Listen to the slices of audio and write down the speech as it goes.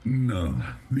No,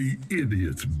 the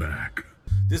idiot's back.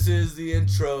 This is the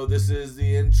intro. This is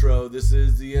the intro. This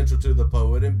is the intro to the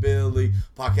Poet and Billy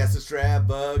podcast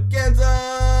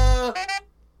extravaganza.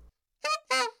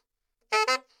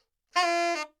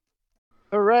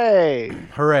 Hooray!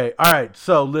 Hooray. All right,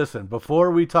 so listen, before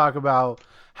we talk about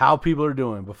how people are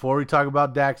doing, before we talk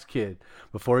about Dak's kid,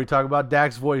 before we talk about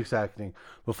Dak's voice acting,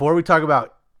 before we talk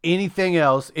about anything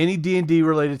else, any D&D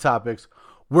related topics,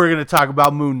 we're going to talk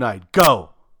about Moon Knight. Go!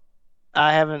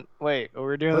 I haven't... Wait,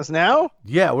 we're doing this now?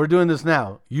 Yeah, we're doing this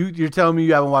now. You're telling me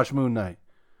you haven't watched Moon Knight.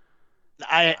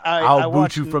 I'll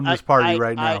boot you from this party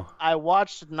right now. I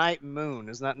watched Night Moon.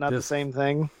 Is that not the same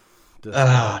thing?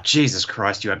 Oh, Jesus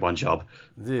Christ, you had one job.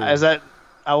 Dude. Is that...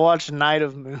 I watched Night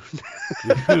of Moon.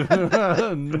 Night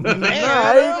of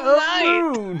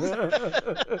Moon.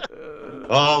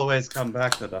 Always come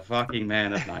back to the fucking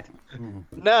Man of Night.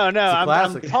 No, I'm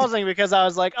classic. pausing because I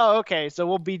was like, oh, okay, so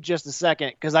we'll be just a second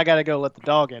because I got to go let the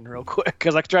dog in real quick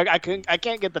because I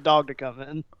can't get the dog to come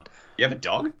in. You have a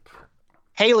dog?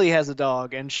 Haley has a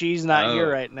dog, and she's not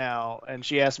here right now, and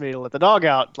she asked me to let the dog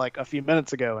out like a few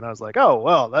minutes ago, and I was like, oh,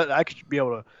 well, I could be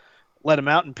able to let him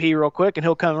out and pee real quick, and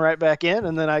he'll come right back in,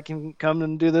 and then I can come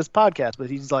and do this podcast.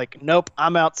 But he's like, nope,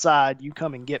 I'm outside. You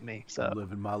come and get me. So I'm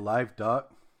living my life,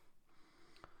 Doc.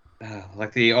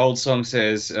 Like the old song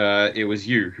says, it was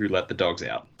you who let the dogs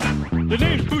out. The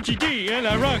name's Poochie D, and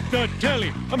I rock the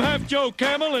telly. I'm half Joe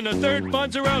Camel and a third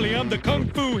Fonzarelli. I'm the kung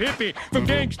fu hippie from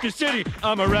Gangster City.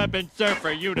 I'm a rapping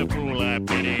surfer, you the fool I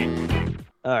pity.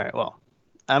 all right, well,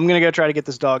 I'm gonna go try to get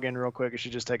this dog in real quick. It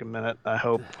should just take a minute.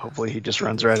 Hopefully he just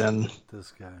runs right in.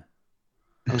 This guy.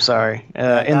 I'm sorry. In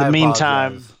I the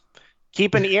meantime, apologize.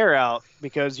 keep an ear out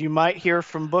because you might hear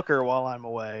from Booker while I'm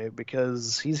away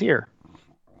because he's here.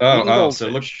 So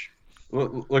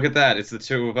look at that. It's the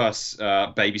two of us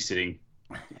babysitting.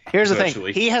 Here's the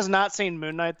virtually. thing. He has not seen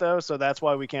Moon Knight, though, so that's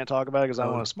why we can't talk about it because I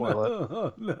want to spoil it.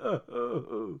 Oh,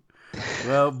 no.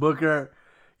 Well, Booker,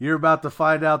 you're about to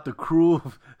find out the cruel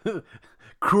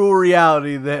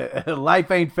reality that life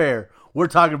ain't fair. We're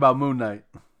talking about Moon Knight.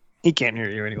 He can't hear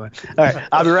you anyway. All right,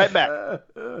 I'll be right back.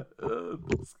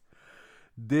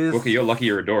 Booker, you're lucky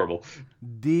you're adorable.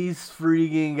 This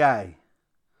freaking guy.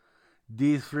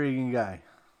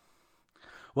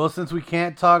 Well, since we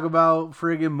can't talk about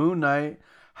friggin' Moon Knight,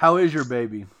 how is your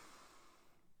baby?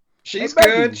 She's Hey,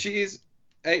 baby. good. She's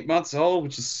 8 months old,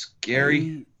 which is scary.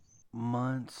 8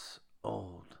 months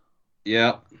old.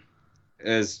 Yeah.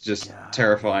 It's just God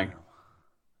terrifying.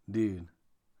 damn. Dude.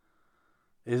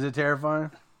 Is it terrifying?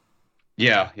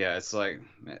 Yeah. It's like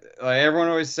everyone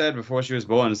always said before she was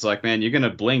born, it's like, man, you're going to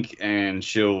blink and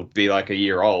she'll be like a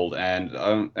year old. And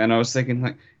I was thinking,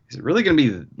 like, is it really going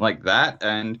to be like that?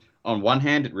 And on one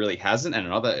hand, it really hasn't, and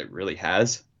another, it really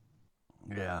has.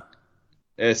 Yeah.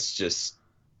 It's just,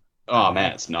 oh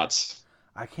man, it's nuts.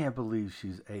 I can't believe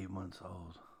she's 8 months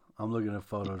old. I'm looking at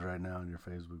photos right now on your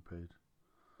Facebook page.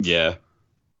 Yeah.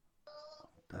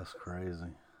 That's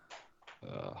crazy.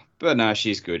 But no,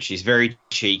 she's good. She's very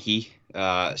cheeky.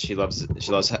 She loves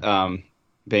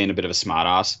being a bit of a smart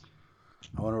ass.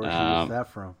 I wonder where she gets that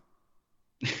from.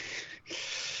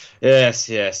 Yes.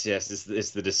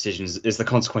 It's the decisions, it's the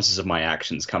consequences of my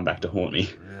actions come back to haunt me.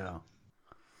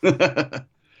 Yeah.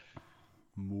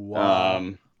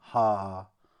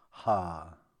 Ha,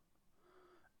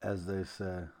 as they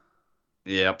say.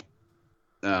 Yep.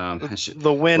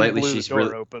 The wind lately blew the she's door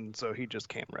really- open, so he just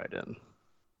came right in.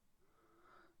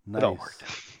 Nice. It all worked out.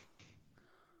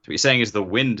 So what you're saying is the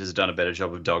wind has done a better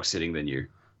job of dog sitting than you.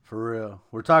 For real.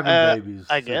 We're talking babies.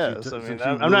 I Since you guess. took- I mean, since you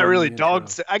I'm not ruined really the dog.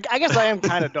 intro. I guess I am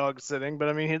kind of dog sitting, but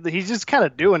I mean, he's just kind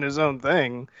of doing his own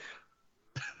thing.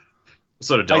 What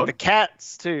sort of Like dog? the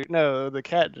cats too. No, the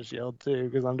cat just yelled too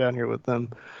because I'm down here with them.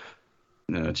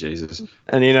 No, Jesus.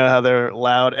 And you know how they're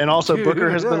loud. And also Booker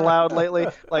has been loud lately.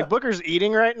 Like Booker's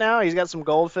eating right now. He's got some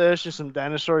goldfish and some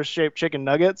dinosaur-shaped chicken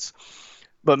nuggets.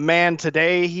 But man,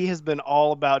 today he has been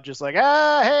all about just like,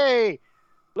 hey,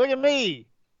 look at me.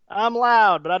 I'm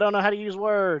loud, but I don't know how to use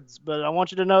words. But I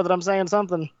want you to know that I'm saying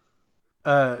something.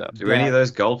 Do any of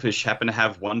those goldfish happen to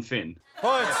have one fin?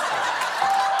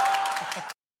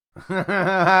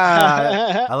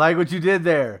 I like what you did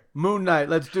there. Moon Knight,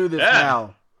 let's do this Yeah.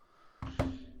 now.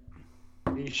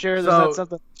 Are you sure that's So- not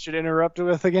something I should interrupt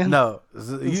with again? No,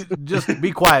 you just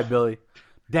be quiet, Billy.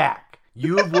 Dak,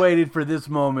 you have waited for this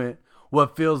moment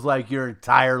what feels like your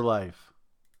entire life.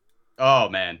 Oh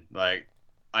man, like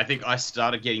I think I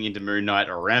started getting into Moon Knight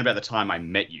around about the time I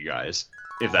met you guys.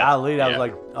 If that, Golly, that yeah.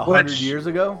 was like 100 Which- years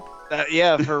ago.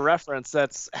 Yeah, for reference,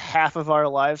 that's half of our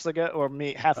lives ago, or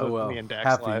half of me and Dak's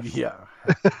half life. yeah.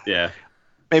 Yeah.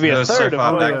 Maybe So a so third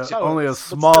far of back what to- only a but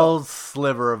small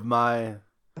sliver of my.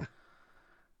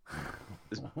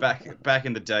 Back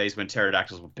in the days when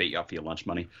pterodactyls would beat you up for your lunch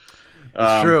money.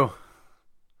 It's true.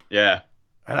 Yeah.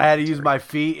 And I had to use my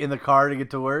feet in the car to get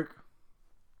to work.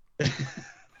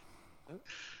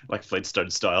 Like Flintstone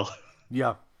style.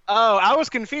 Yeah. Oh, I was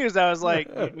confused. I was like,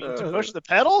 you mean to push the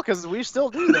pedal? Because we still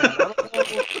do that. I don't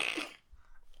know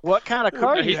what kind of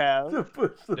car you have.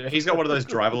 He's got one of those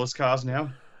driverless cars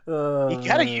now. You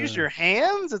gotta use your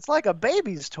hands. It's like a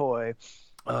baby's toy.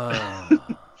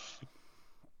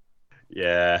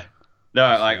 Yeah. No,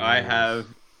 like I have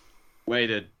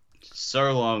waited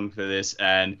so long for this,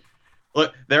 and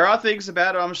look, there are things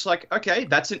about it I'm just like, okay,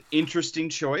 that's an interesting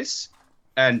choice,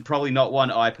 and probably not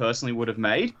one I personally would have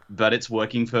made, but it's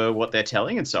working for what they're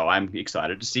telling, and so I'm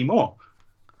excited to see more.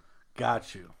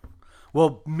 Got you.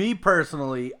 Well, me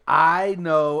personally, I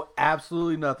know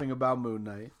absolutely nothing about Moon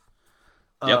Knight.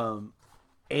 Yep.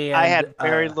 And I had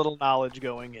very little knowledge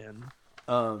going in.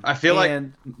 I feel like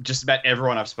and- just about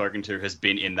everyone I've spoken to has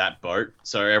been in that boat,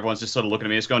 so everyone's just sort of looking at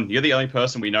me and just going, you're the only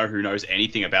person we know who knows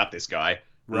anything about this guy.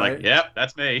 I'm Right. like, yep,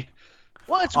 that's me.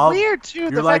 Well, it's I'll- weird too.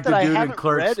 you're The like fact that the I dude in haven't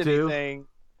Clerks read 2? anything.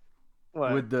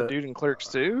 What, With the the- dude in Clerks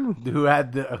 2? who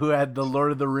had the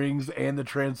Lord of the Rings and the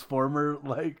Transformer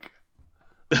like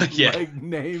Yeah.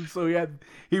 name, so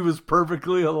he was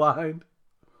perfectly aligned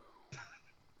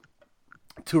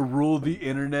to rule the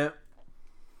internet.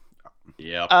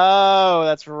 Yep. Oh,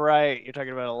 that's right. You're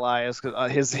talking about Elias.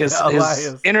 'Cause, his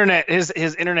Elias. internet his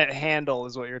internet handle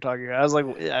is what you're talking about. I was like,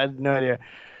 I had no idea.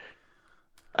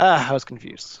 I was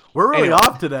confused. We're really Anyway.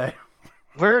 off today.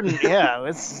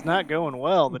 It's not going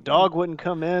well. The dog wouldn't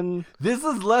come in. This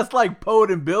is less like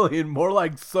Poet and Billy and more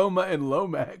like Soma and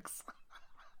Lomax.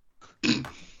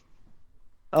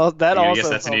 Oh, that I also. guess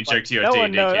that's an felt in-joke like- to your no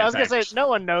one D&D knows. I was gonna campaign. say no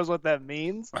one knows what that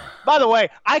means. By the way,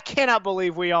 I cannot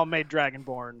believe we all made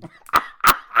Dragonborn.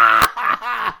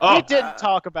 Oh, We didn't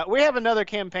talk about. We have another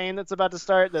campaign that's about to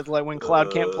start. That's like when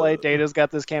Cloud can't play. Data's got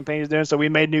this campaign he's doing. So we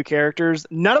made new characters.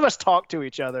 None of us talk to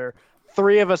each other.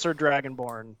 3 of us are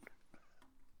Dragonborn.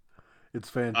 It's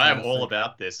fantastic. I am all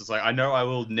about this. It's like, I know I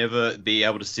will never be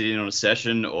able to sit in on a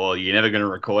session, or you're never going to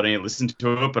record it and listen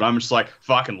to it, but I'm just like,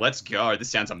 fucking, let's go. This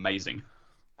sounds amazing.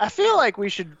 I feel like we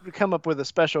should come up with a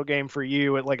special game for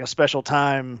you at like a special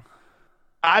time.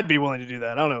 I'd be willing to do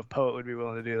that. I don't know if Poet would be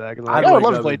willing to do that. Cause I'd I would wake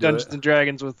love up to play and do Dungeons it. and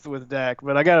Dragons with Dak,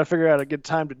 but I got to figure out a good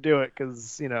time to do it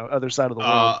because other side of the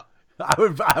world.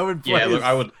 I would play Yeah, look, as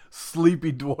I would-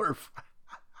 Sleepy Dwarf.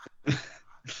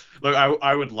 Look,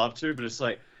 I would love to, but it's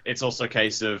like, it's also a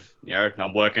case of,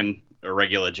 I'm working a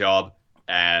regular job,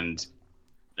 and,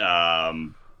 so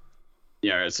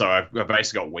I've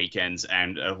basically got weekends,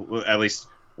 and at least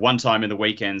one time in the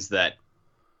weekends that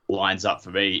lines up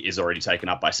for me is already taken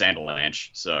up by Sanderlanche,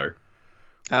 so...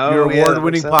 Oh, Your yeah, that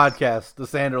award-winning makes sense. podcast, the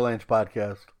Sanderlanche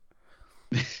podcast.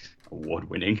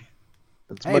 Award-winning.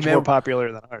 It's Hey, much man. more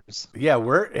popular than ours. Yeah,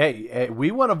 we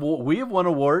have won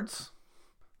awards.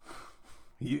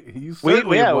 You We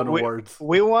certainly have won awards.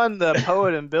 We won the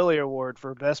Poet and Billy Award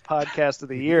for Best Podcast of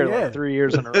the Year Yeah. like 3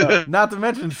 years in a row. Not to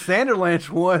mention, Sanderlanche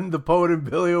won the Poet and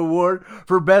Billy Award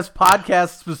for best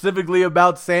podcast, specifically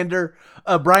about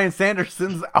Brian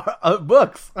Sanderson's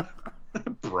books.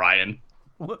 Brian.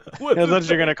 What I thought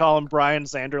you were gonna call him Brian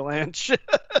Sanderlanche.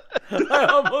 I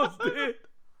almost did.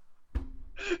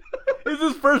 Is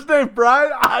his first name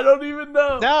Brian? I don't even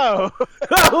know. No,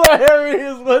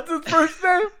 Hilarious. What's his first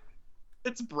name?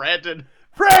 It's Brandon.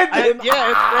 Brandon. yeah,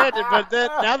 it's Brandon. But then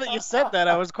now that you said that,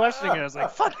 I was questioning it. I was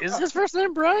like, "Fuck, is his first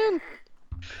name Brian?"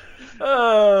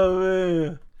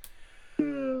 Oh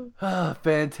man. Ah,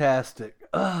 fantastic.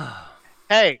 Ah.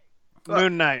 Hey,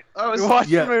 Moon Knight. Oh, We watched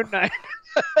yeah. Moon Knight.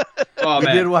 Oh, I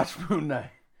man. did watch Moon Knight.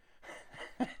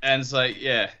 And it's like,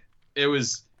 yeah,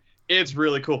 it's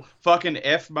really cool. Fucking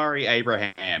F. Murray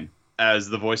Abraham as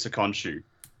the voice of Khonshu.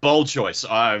 Bold choice.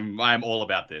 I'm all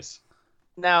about this.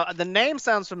 Now the name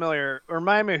sounds familiar.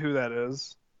 Remind me who that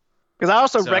is, because I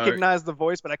also So- recognized the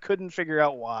voice, but I couldn't figure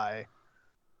out why,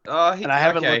 And and I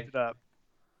haven't looked it up.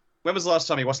 When was the last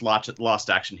time you watched Last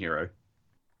Action Hero?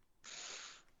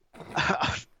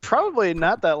 Probably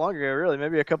not that long ago, really.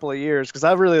 Maybe a couple of years, because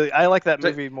I like that So-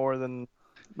 movie more than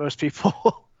most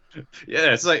people.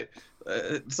 Yeah, it's like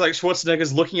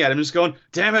Schwarzenegger's looking at him and just going,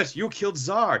 "Damn it, you killed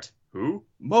Zart." Who?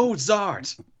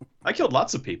 Mozart. I killed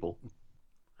lots of people.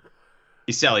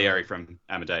 He's Salieri from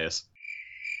Amadeus.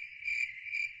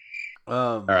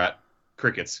 All right,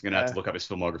 crickets. Gonna have to look up his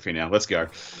filmography now. Let's go.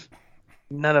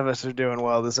 None of us are doing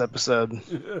well this episode.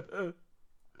 Oh,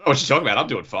 what you talking about? I'm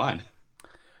doing fine.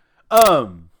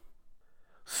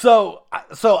 So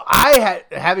I had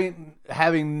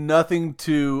having nothing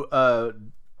to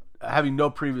having no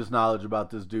previous knowledge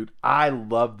about this dude. I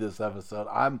love this episode.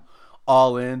 I'm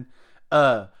all in.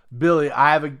 Billy,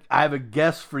 I have a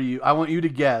guess for you. I want you to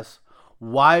guess,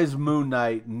 why is Moon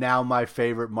Knight now my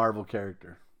favorite Marvel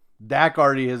character? Dak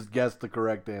already has guessed the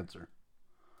correct answer.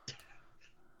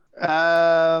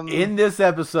 In this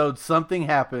episode, something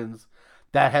happens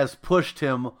that has pushed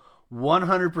him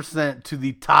 100% to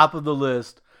the top of the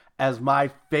list as my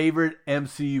favorite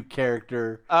MCU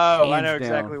character. Oh, I know down.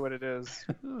 exactly what it is.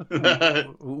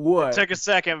 What? It took a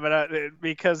second, but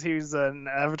because he's an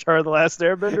Avatar: The Last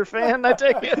Airbender fan, I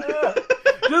take it.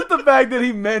 Just the fact that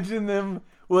he mentioned them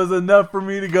was enough for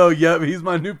me to go, yep, he's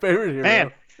my new favorite hero.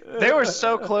 Man, they were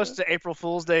so close to April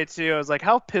Fool's Day, too. I was like,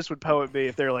 how pissed would Poet be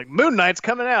if they were like, Moon Knight's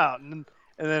coming out? And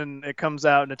then it comes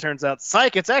out, and it turns out,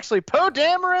 psych, it's actually Poe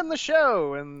Dameron the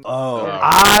show. And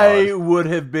I would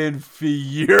have been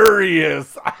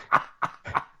furious.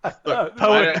 Look,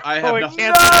 Poet I have nothing,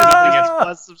 canceled his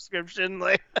Plus subscription.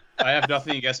 Like, I have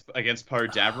nothing against Poe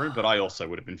Dameron, but I also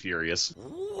would have been furious.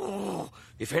 Ooh,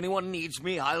 if anyone needs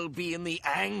me, I'll be in the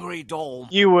Angry Dome.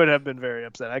 you would have been very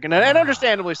upset. And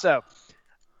understandably so.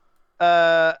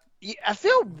 I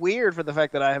feel weird for the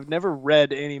fact that I have never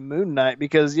read any Moon Knight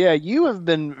because, you have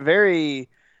been very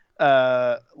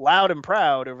loud and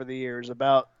proud over the years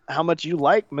about how much you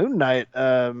like Moon Knight.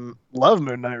 Love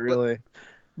Moon Knight, really.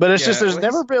 But it's just there's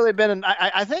never really been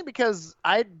I think because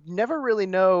I never really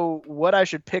know what I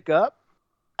should pick up.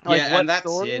 Like Yeah, what and that's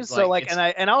stories. it. So Like,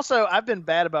 like and also I've been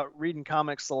bad about reading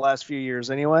comics the last few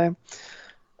years anyway.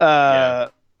 Yeah.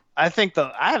 I think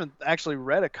I haven't actually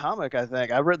read a comic. I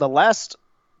think I read the last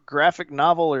graphic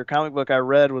novel or comic book I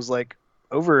read was like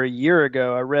over a year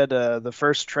ago. I read the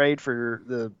first trade for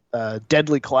the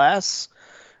Deadly Class,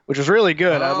 which was really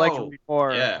good. I'd like to read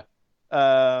more. Yeah,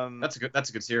 That's that's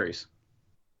a good series.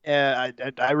 Yeah,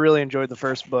 I really enjoyed the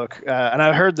first book, and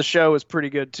I heard the show was pretty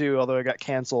good too. Although it got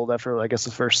canceled after I guess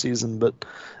the first season, but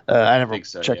I never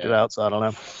checked it out, so I don't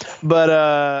know.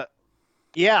 But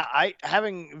I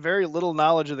having very little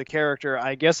knowledge of the character,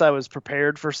 I guess I was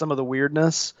prepared for some of the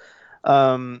weirdness.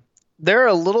 There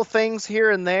are little things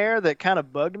here and there that kind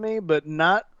of bugged me, but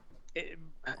it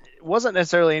wasn't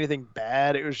necessarily anything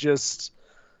bad. It was just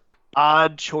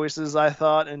odd choices, I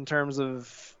thought, in terms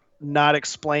of not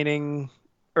explaining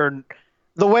or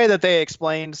the way that they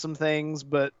explained some things,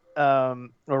 but or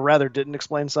rather didn't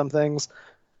explain some things.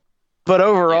 But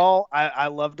overall, I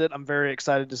loved it. I'm very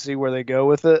excited to see where they go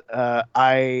with it.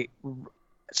 I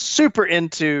super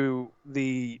into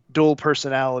the dual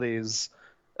personalities.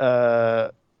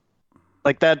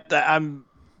 Like that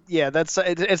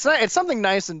it's something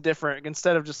nice and different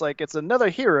instead of just like it's another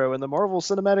hero in the Marvel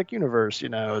Cinematic Universe,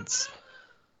 it's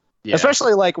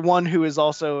especially like one who is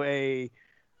also a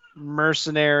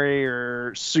mercenary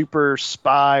or super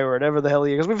spy or whatever the hell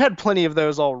he is. We've had plenty of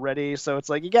those already, so it's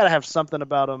like you got to have something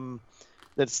about them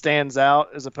that stands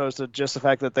out as opposed to just the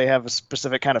fact that they have a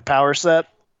specific kind of power set.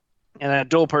 And that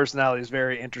dual personality is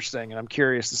very interesting, and I'm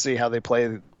curious to see how they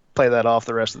play that off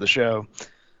the rest of the show.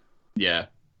 Yeah.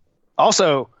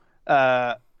 Also,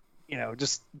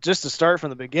 just to start from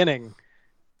the beginning,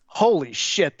 holy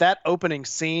shit, that opening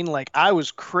scene, like I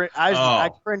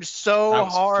cringed so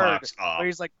hard where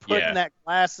he's like putting that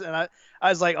glass, and I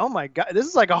was like, oh my god, this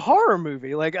is like a horror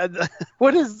movie. Like,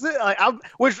 what is it? Like,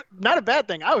 which not a bad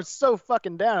thing. I was so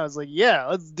fucking down. I was like, yeah,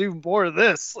 let's do more of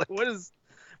this. Like, what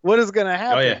is gonna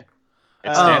happen? Oh yeah,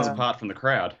 it stands apart from the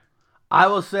crowd. I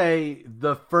will say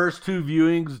the first two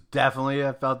viewings definitely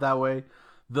I felt that way.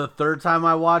 The third time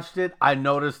I watched it, I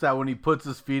noticed that when he puts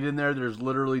his feet in there's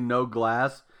literally no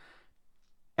glass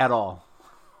at all.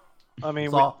 I mean,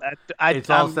 it's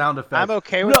all sound effects. I'm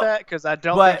okay with that because I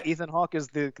don't think Ethan Hawke is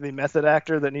the method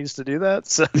actor that needs to do that.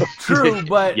 So true,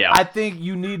 but I think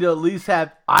you need to at least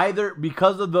have either,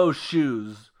 because of those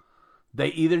shoes, they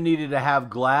either needed to have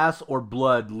glass or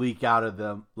blood leak out of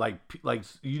them. Like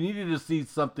you needed to see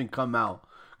something come out.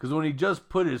 Because when he just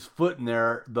put his foot in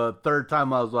there, the third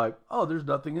time I was like, oh, there's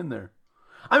nothing in there.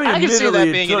 I mean, I can see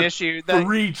that being an issue.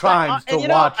 Three times to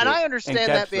watch it. And I understand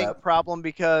that being a problem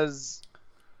because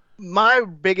my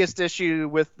biggest issue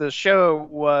with the show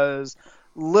was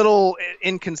little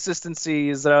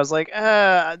inconsistencies that I was like,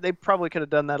 they probably could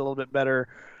have done that a little bit better.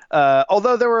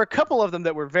 Although there were a couple of them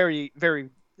that were very, very,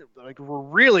 were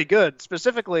really good.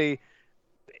 Specifically,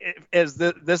 as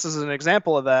this is an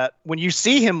example of that. When you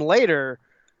see him later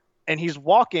and he's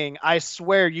walking, I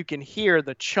swear you can hear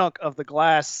the chunk of the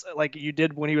glass like you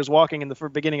did when he was walking in the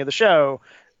beginning of the show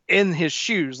in his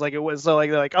shoes. Like it was so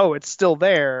like oh, it's still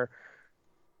there.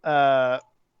 I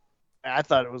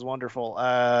thought it was wonderful.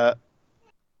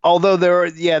 Although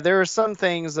there are some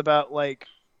things about like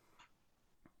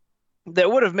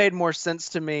that would have made more sense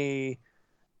to me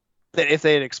that if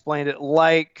they had explained it,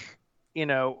 like, you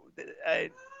know,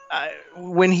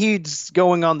 when he's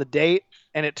going on the date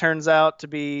and it turns out to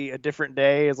be a different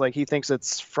day, it's like he thinks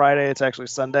it's Friday, it's actually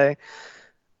Sunday.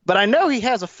 But I know he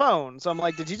has a phone, so I'm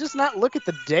like, did you just not look at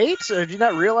the date, or did you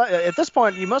not realize? At this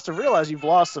point, you must have realized you've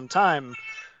lost some time.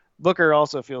 Booker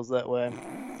also feels that way.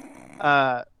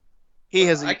 He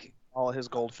has eaten all his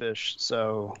goldfish,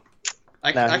 so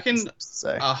I can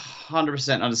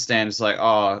 100% understand. It's like,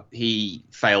 oh, he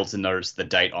failed to notice the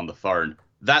date on the phone.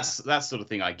 That's that sort of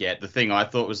thing I get. The thing I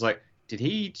thought was like, did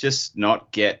he just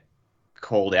not get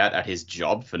called out at his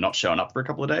job for not showing up for a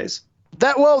couple of days?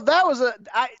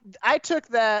 I took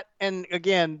that, and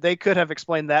again, they could have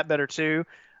explained that better too.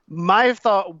 My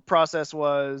thought process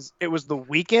was it was the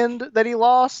weekend that he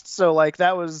lost, so like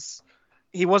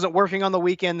he wasn't working on the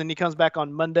weekend, and he comes back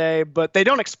on Monday, but they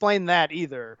don't explain that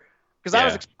either.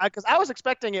 Because I was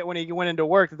expecting it when he went into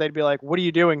work that they'd be like, "What are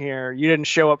you doing here? You didn't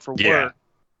show up for work."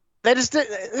 They just did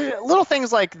little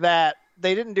things like that.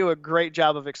 They didn't do a great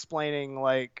job of explaining,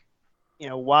 like, you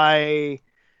know, why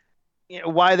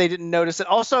they didn't notice it.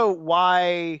 Also,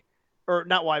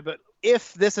 but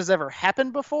if this has ever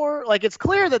happened before, like it's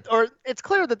clear that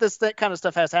this kind of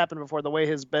stuff has happened before. The way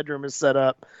his bedroom is set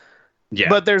up,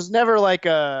 but there's never like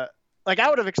I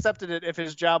would have accepted it if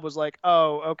his job was like,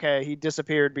 oh, okay, he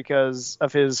disappeared because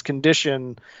of his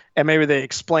condition, and maybe they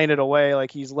explain it away,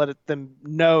 like he's let them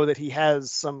know that he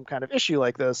has some kind of issue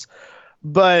like this.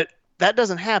 But that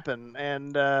doesn't happen,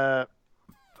 and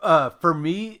for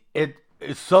me,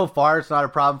 so far it's not a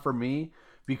problem for me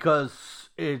because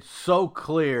it's so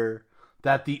clear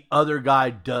that the other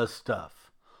guy does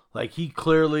stuff. Like he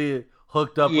clearly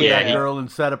hooked up with that girl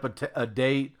and set up a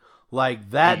date. Like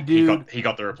that dude, he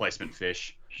got the replacement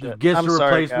fish. Gets the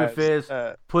replacement fish.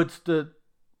 Puts the.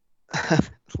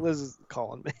 Liz is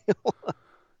calling me.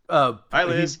 Hi,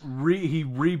 Liz. He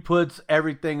re-puts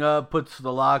everything up, puts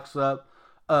the locks up.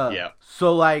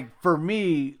 So like for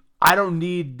me, I don't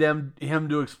need him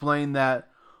to explain that.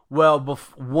 Well,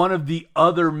 one of the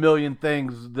other million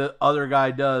things the other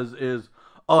guy does is,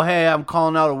 oh hey, I'm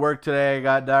calling out of work today. I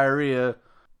got diarrhea.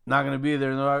 Not going to be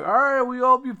there. And they're like, all right, we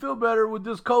hope you feel better with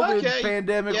this COVID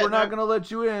pandemic. We're not going to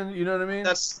let you in. You know what I mean?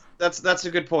 That's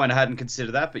a good point. I hadn't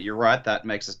considered that, but you're right. That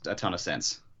makes a ton of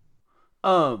sense.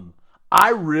 I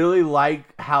really like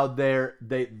how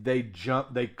they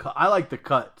jump. I like the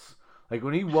cuts. Like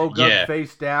when he woke up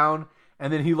face down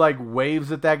and then he like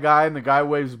waves at that guy and the guy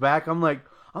waves back. I'm like,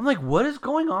 what is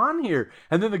going on here?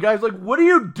 And then the guy's like, what are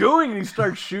you doing? And he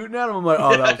starts shooting at him. I'm like,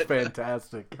 oh, that was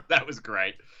fantastic. That was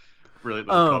great. Really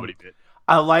little comedy bit.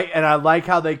 I like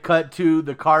how they cut to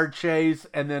the car chase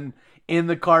and then in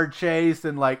the car chase,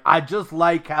 and like I just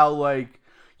like how like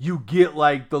you get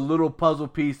like the little puzzle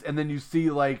piece and then you see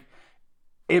like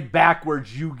it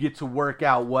backwards, you get to work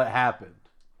out what happened.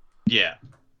 Yeah.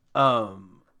 The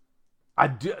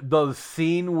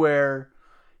scene where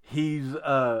he's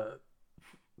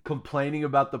complaining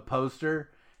about the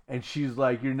poster and she's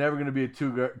like, you're never going to be a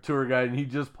tour guide, and he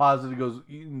just pauses and goes,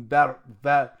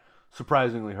 that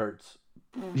surprisingly hurts.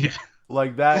 Yeah.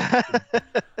 Like that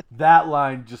that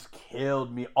line just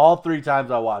killed me all 3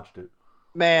 times I watched it.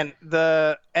 Man,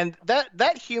 that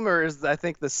humor is, I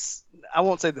think, I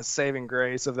won't say the saving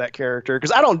grace of that character,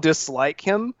 because I don't dislike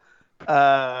him,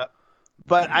 but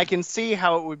I can see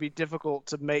how it would be difficult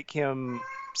to make him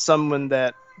someone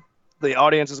that the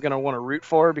audience is going to want to root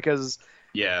for, because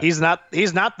he's not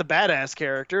the badass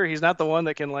character. He's not the one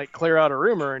that can like clear out a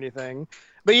room or anything.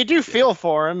 But you do feel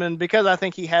for him, and because I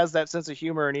think he has that sense of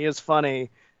humor and he is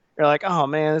funny, you're like, oh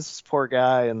man, this poor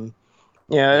guy, and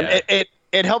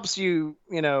it helps you,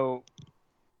 you like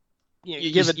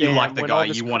the guy,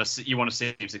 you want to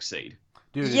see him succeed.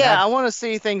 Dude, I want to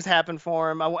see things happen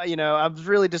for him. I was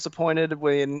really disappointed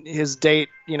when his date,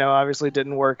 obviously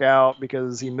didn't work out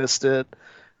because he missed it.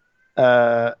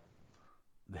 That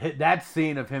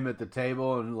scene of him at the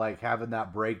table and like having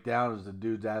that breakdown as the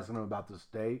dude's asking him about the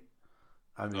state.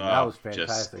 I mean, that was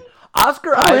fantastic.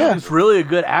 Oscar Isaac is really a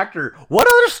good actor. What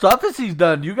other stuff has he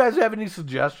done? Do you guys have any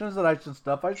suggestions that I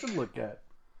should look at?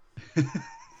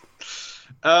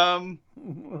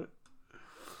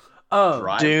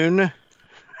 Dune.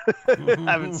 I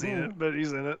haven't seen it, but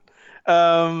he's in it.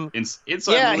 He's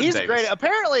great.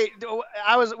 Apparently,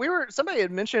 somebody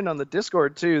had mentioned on the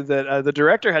Discord too that the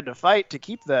director had to fight to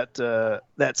keep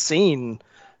that scene.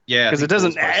 Yeah, because it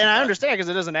doesn't, and I understand because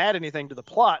it doesn't add anything to the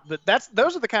plot. But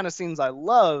those are the kind of scenes I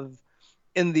love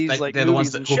in these they're movies the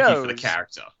ones that and hook shows. you for the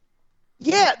character.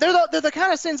 Yeah, they're the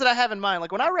kind of scenes that I have in mind.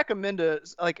 Like when I recommend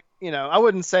I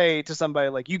wouldn't say to somebody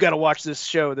like, you got to watch this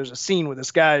show. There's a scene where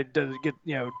this guy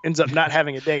ends up not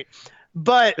having a date.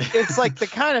 But it's like the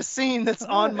kind of scene that's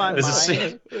on my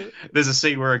mind. There's a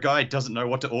scene where a guy doesn't know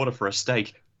what to order for a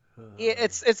steak. Yeah,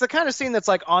 it's the kind of scene that's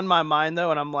like on my mind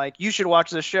though, and I'm like, you should watch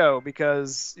this show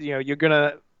because you're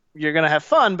gonna have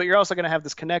fun, but you're also gonna have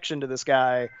this connection to this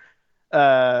guy,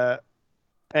 and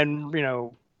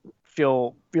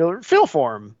feel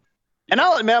for him. And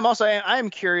I'll admit, I'm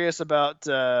curious about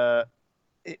the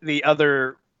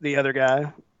other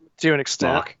guy to an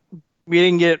extent. Mark. We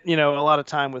didn't get a lot of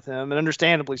time with him, and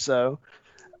understandably so.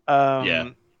 Yeah.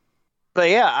 But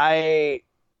yeah, I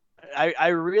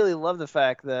really love the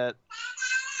fact that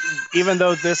even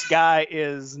though this guy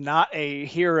is not a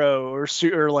hero or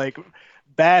like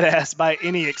badass by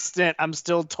any extent, I'm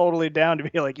still totally down to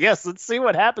be like, yes, let's see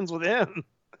what happens with him.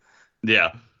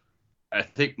 Yeah. I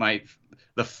think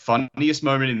the funniest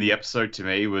moment in the episode to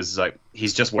me was like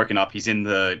he's just woken up, he's in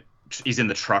the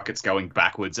truck, it's going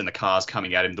backwards and the car's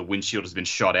coming at him, the windshield has been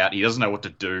shot out, he doesn't know what to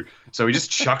do, so he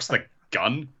just chucks the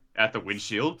gun at the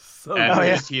windshield, and we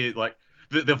just hear like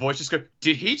the voice just go,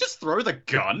 did he just throw the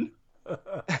gun?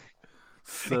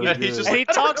 And he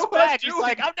talks back, he's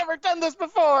like, I've never done this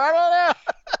before, I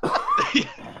don't know.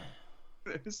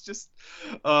 It was just,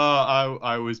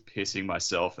 I was pissing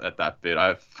myself at that bit.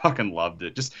 I fucking loved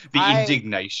it. Just the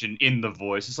indignation in the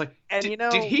voice. It's like,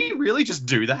 did he really just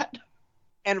do that?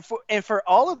 And for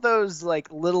all of those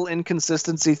like little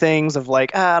inconsistency things of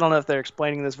like, I don't know if they're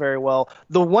explaining this very well.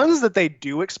 The ones that they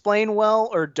do explain well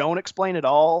or don't explain at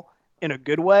all in a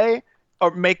good way,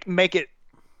 or make it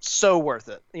so worth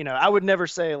it. I would never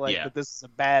say that this is a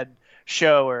bad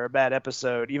show or a bad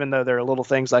episode, even though there are little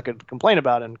things I could complain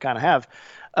about and kind of have,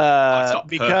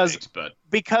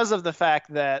 because of the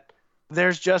fact that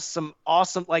there's just some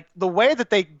awesome, like the way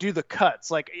that they do the cuts.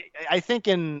 Like I think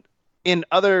in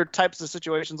other types of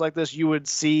situations like this, you would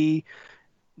see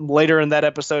later in that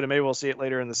episode, and maybe we'll see it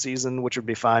later in the season, which would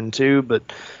be fine too.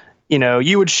 But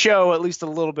you would show at least a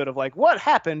little bit of like what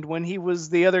happened when he was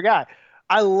the other guy.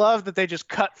 I love that they just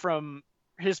cut from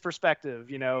his perspective,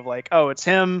 of like, oh, it's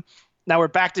him. Now we're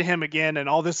back to him again, and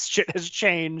all this shit has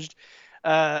changed,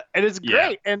 and it's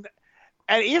great. And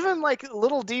even like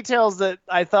little details that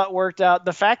I thought worked out.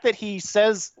 The fact that he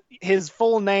says his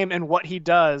full name and what he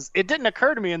does, it didn't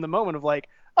occur to me in the moment of like,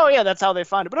 oh yeah, that's how they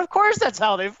find it. But of course, that's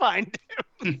how they find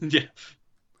him. Yeah.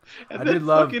 And I did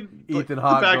love Ethan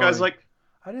Hawke. The bad guy's like,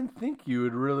 I didn't think you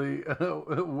would really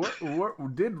worked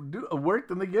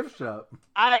in the gift shop.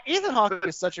 Ethan Hawke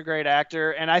is such a great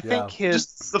actor, and I think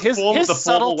his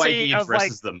formal way he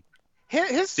addresses them.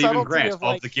 His Stephen Grant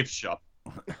of the gift shop.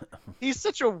 He's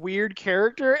such a weird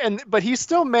character, but he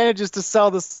still manages to sell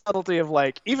the subtlety of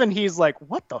like, even he's like,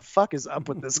 what the fuck is up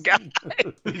with this guy?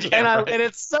 And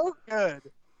it's so good.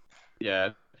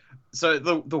 Yeah. So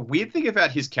the weird thing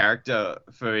about his character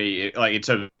for me, like in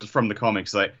terms from the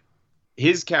comics, like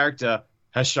his character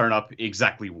has shown up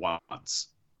exactly once.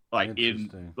 Like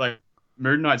Moon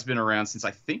Knight's been around since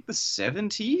I think the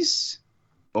 70s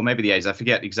or maybe the 80s. I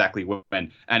forget exactly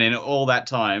when. And in all that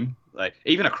time, like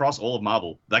even across all of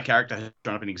Marvel, that character has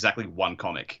shown up in exactly one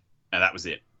comic, and that was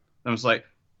it. And I was like,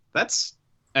 that's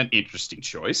an interesting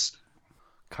choice.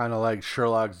 Kind of like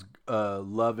Sherlock's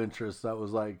love interest. That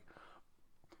was like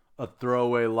a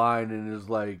throwaway line, and is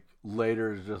like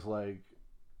later is just like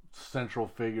central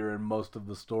figure in most of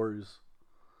the stories.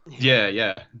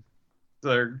 Yeah.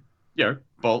 So,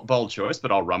 bold choice, but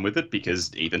I'll run with it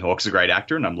because Ethan Hawke's a great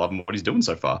actor, and I'm loving what he's doing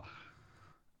so far.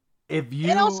 If you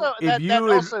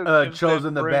had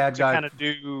chosen the bad guy, kind of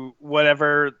do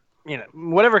whatever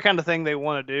kind of thing they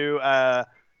want to do.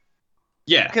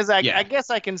 Because I guess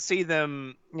I can see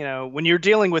them. When you're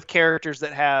dealing with characters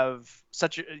that have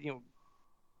such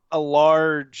a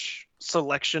large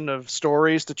selection of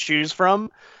stories to choose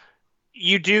from,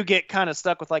 you do get kind of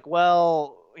stuck with like,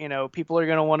 well, people are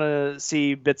going to want to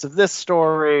see bits of this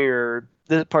story or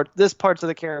this parts of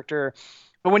the character.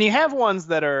 But when you have ones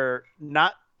that are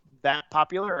not that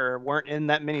popular or weren't in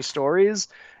that many stories,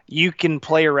 you can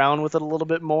play around with it a little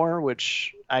bit more,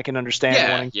 which I can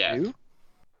understand wanting to do.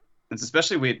 It's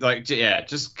especially weird,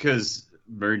 just because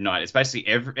Moon Knight, it's basically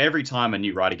every time a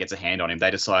new writer gets a hand on him,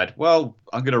 they decide, well,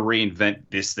 I'm going to reinvent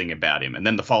this thing about him. And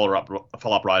then the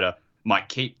follow-up writer might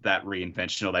keep that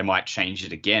reinvention, or they might change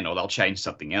it again, or they'll change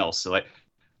something else. So like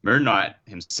Moon Knight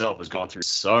himself has gone through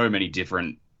so many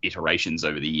different iterations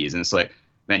over the years. And it's like,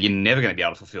 man, you're never going to be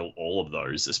able to fulfill all of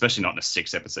those, especially not in a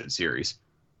 6-episode series.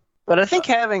 But I think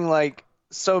having like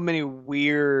so many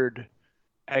weird,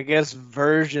 I guess,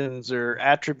 versions or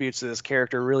attributes of this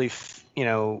character really,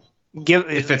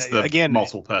 It fits the again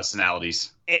multiple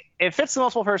personalities. it fits the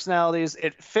multiple personalities.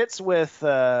 It fits with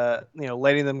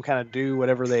letting them kind of do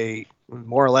whatever they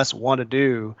more or less want to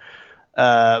do.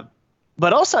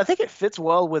 But also, I think it fits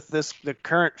well with the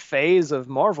current phase of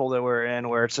Marvel that we're in,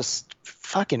 where it's just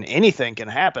fucking anything can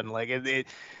happen. Like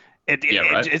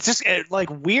it's just like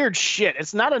weird shit.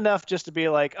 It's not enough just to be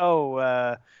like,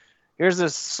 oh, here's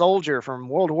this soldier from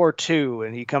World War II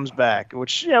and he comes back,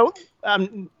 which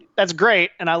that's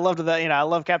great, and I loved that. I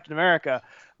love Captain America.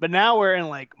 But now we're in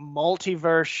like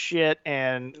multiverse shit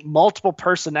and multiple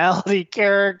personality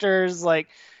characters. Like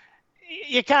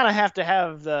you kind of have to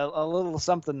have a little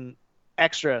something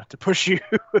extra to push you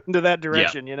into that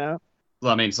direction, Well,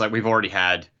 I mean, it's like we've already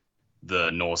had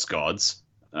the Norse gods.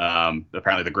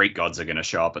 Apparently the Greek gods are going to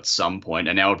show up at some point,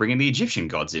 and now we're bringing the Egyptian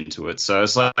gods into it. So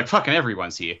it's like fucking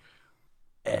everyone's here.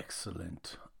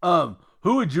 Excellent. Who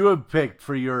would you have picked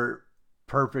for your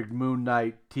perfect Moon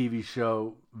Knight TV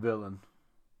show villain?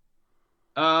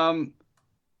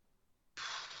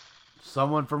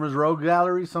 Someone from his rogue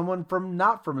gallery, someone from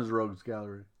not from his rogues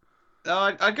gallery.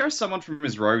 I'd go someone from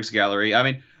his rogues gallery. I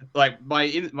mean, like my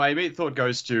immediate thought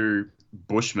goes to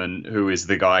Bushman, who is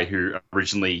the guy who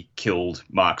originally killed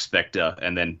Mark Spector,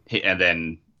 and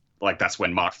then like that's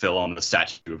when Mark fell on the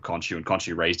statue of Khonshu, and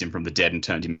Khonshu raised him from the dead and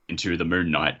turned him into the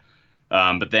Moon Knight.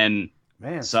 But then,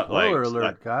 man, spoiler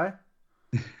alert, guy.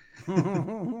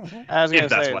 If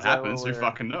that's what happens, who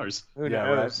fucking knows? Who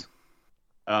knows?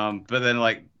 Right. But then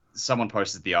like someone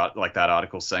posted that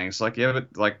article saying it's like, yeah,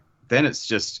 but like then it's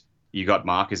just. You got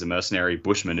Mark as a mercenary,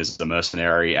 Bushman is the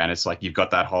mercenary, and it's like you've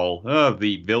got that whole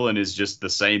the villain is just the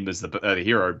same as the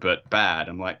hero but bad.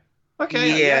 I'm like,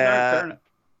 okay, yeah, fair enough.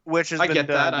 Which is I get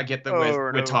that. I get that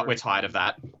we're tired of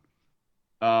that.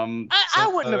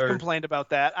 I wouldn't have complained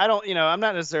about that. I don't, I'm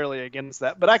not necessarily against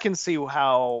that, but I can see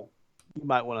how you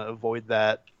might want to avoid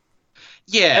that.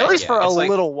 Yeah, at least for a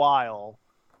little while.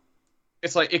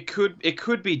 It's like it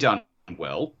could be done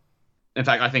well. In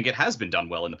fact, I think it has been done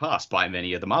well in the past by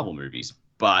many of the Marvel movies.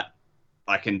 But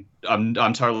I'm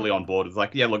totally on board with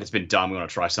like, yeah, look, it's been done. We want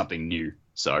to try something new.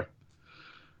 So,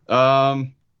 I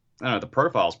don't know. The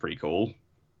profile's pretty cool,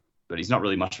 but he's not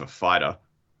really much of a fighter.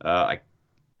 I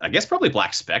guess probably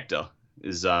Black Spectre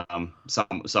is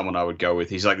someone I would go with.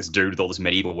 He's like this dude with all this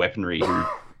medieval weaponry who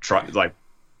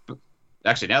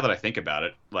Actually, now that I think about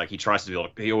it, like he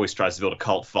always tries to build a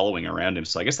cult following around him.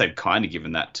 So I guess they've kind of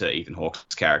given that to Ethan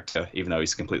Hawke's character, even though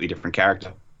he's a completely different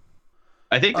character.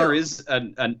 I think there is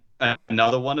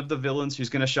another one of the villains who's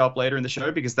going to show up later in the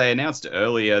show because they announced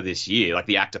earlier this year, like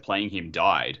the actor playing him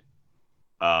died.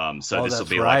 So this will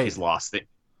be like his last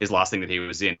thing that he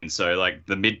was in. So like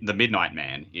the Midnight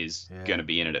Man is going to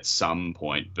be in it at some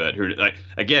point. But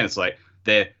again, it's like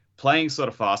they're playing sort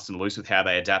of fast and loose with how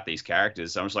they adapt these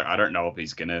characters. So I'm just like, I don't know if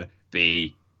he's going to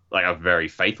be like a very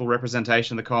faithful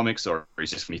representation of the comics or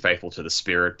he's just going to be faithful to the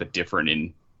spirit, but different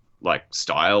in like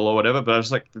style or whatever. But I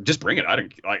was like, just bring it. I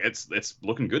don't like it's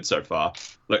looking good so far.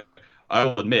 Look, I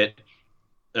will admit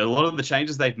a lot of the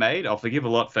changes they've made, I'll forgive a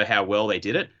lot for how well they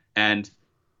did it. And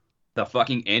the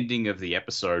fucking ending of the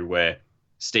episode where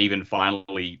Steven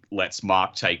finally lets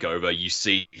Mark take over. You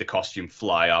see the costume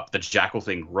fly up. The Jackal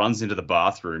thing runs into the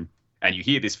bathroom, and you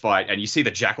hear this fight, and you see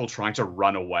the Jackal trying to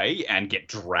run away and get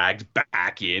dragged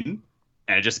back in,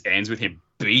 and it just ends with him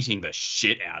beating the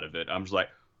shit out of it. I'm just like,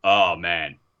 oh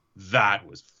man, that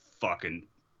was fucking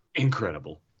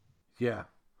incredible. Yeah,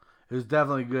 it was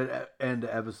definitely a good end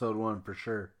to episode 1 for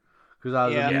sure. Because I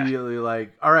was immediately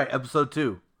like, all right, episode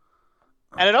 2.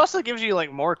 And it also gives you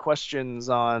like more questions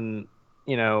on,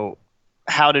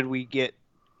 how did we get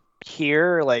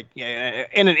here? Like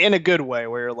in a good way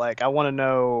where you're like, I want to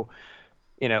know,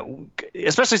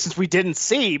 especially since we didn't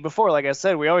see before, like I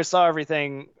said, we always saw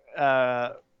everything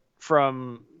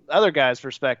from other guys'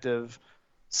 perspective.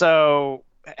 So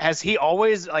has he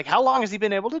always, like, how long has he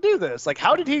been able to do this? Like,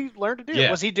 how did he learn to do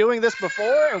it? Was he doing this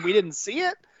before and we didn't see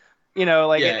it?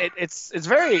 It's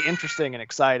very interesting and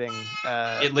exciting.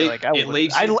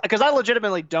 Because I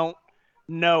legitimately don't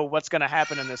know what's going to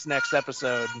happen in this next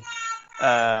episode.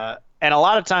 And a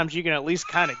lot of times you can at least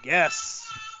kind of guess.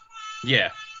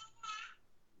 Yeah.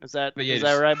 Is that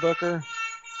right, Booker?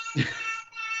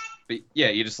 But yeah,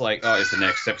 you're just like, oh, is the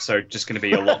next episode just going to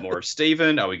be a lot more of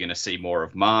Steven? Are we going to see more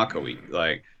of Mark? Are we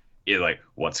like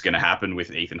what's going to happen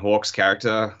with Ethan Hawke's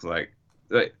character? Like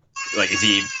is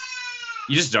he?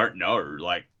 You just don't know.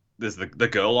 Like, there's the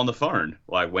girl on the phone.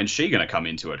 Like, when's she going to come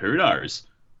into it? Who knows?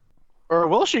 Or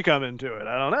will she come into it?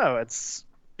 I don't know.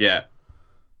 Yeah.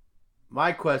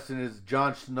 My question is,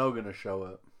 Jon Snow going to show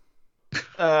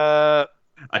up?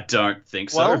 I don't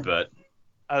think so, but...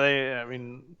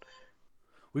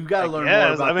 We've got to learn more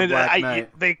Yes, about the Black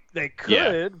Knight. they could,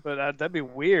 Yeah. but that'd be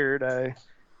weird.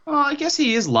 Oh, I guess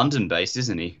he is London based,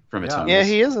 isn't he? From Eternals. Yeah,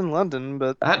 he is in London,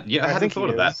 but I hadn't think thought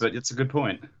he of that, is. but it's a good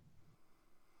point.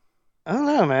 I don't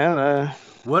know, man.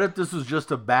 What if this was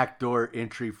just a backdoor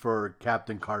entry for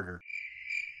Captain Carter?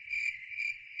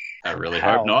 I really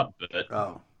How? hope not, but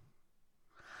Oh.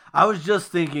 I was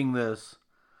just thinking this.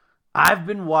 I've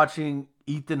been watching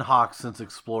Ethan Hawke since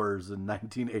Explorers in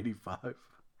 1985.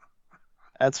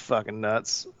 That's fucking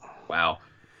nuts. wow.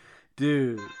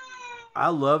 Dude, I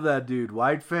love that dude.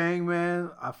 White Fang, man.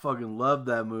 I fucking love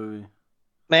that movie.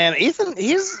 Man, Ethan,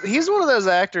 he's one of those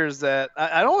actors that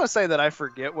I don't want to say that I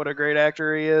forget what a great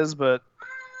actor he is, but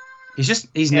He's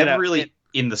Yeah, never no, really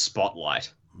in the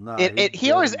spotlight. Nah,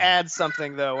 he always adds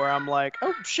something though, where I'm like,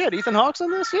 oh shit, Ethan Hawke's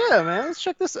in this? Yeah, man, let's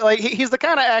check this. Like he's the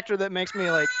kind of actor that makes me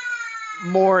like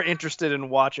more interested in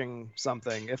watching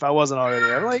something if I wasn't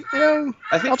already. I'm like,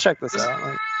 I'll check this out.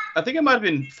 Like, I think it might have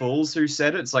been Fools who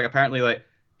said it. It's like apparently like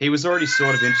he was already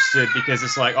sort of interested because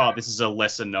it's like, oh, this is a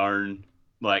lesser known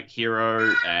like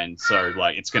hero, and so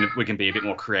like we can be a bit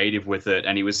more creative with it.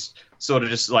 And he was sort of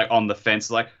just like on the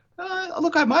fence, like,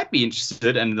 look, I might be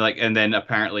interested. And then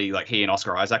apparently like he and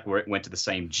Oscar Isaac went to the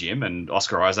same gym, and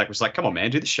Oscar Isaac was like, come on, man,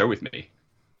 do the show with me.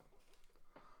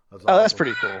 That's oh, that's awesome.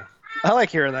 pretty cool. I like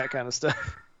hearing that kind of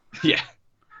stuff. Yeah.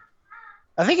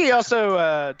 I think he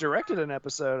also directed an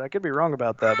episode. I could be wrong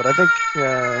about that, but I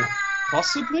think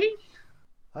Possibly.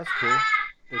 That's cool.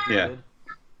 If you Yeah. did.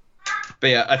 But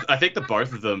yeah, I think the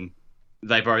both of them,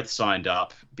 they both signed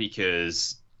up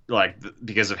because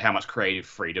of how much creative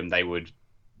freedom they would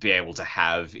be able to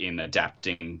have in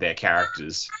adapting their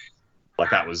characters.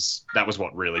 Like that was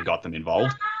what really got them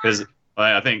involved. Because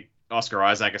I think Oscar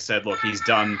Isaac has said, look, he's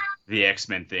done the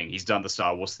X-Men thing, he's done the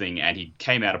Star Wars thing, and he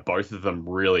came out of both of them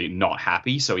really not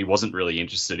happy, so he wasn't really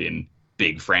interested in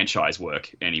big franchise work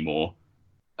anymore.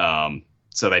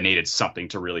 So they needed something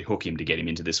to really hook him to get him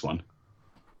into this one.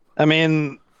 I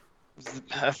mean,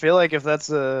 I feel like if that's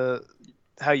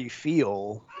how you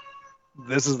feel,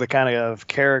 this is the kind of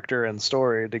character and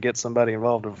story to get somebody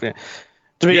involved with.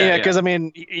 To me, Yeah, because I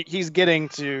mean, he's getting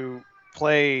to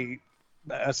play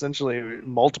essentially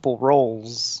multiple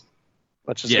roles,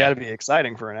 which has Yeah. got to be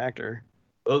exciting for an actor.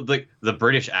 Well, the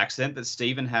British accent that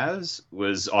Stephen has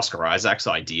was Oscar Isaac's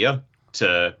idea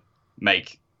to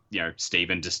make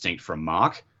Stephen distinct from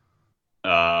Mark.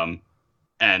 And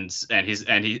he's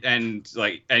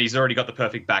already got the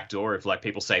perfect backdoor if like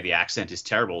people say the accent is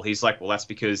terrible. He's like, well, that's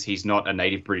because he's not a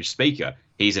native British speaker.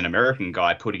 He's an American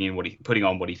guy putting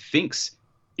on what he thinks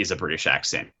is a British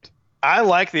accent. I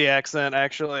like the accent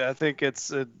actually. I think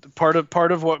it's part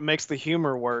of what makes the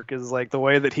humor work is like the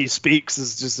way that he speaks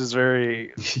is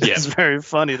very Yeah. it's very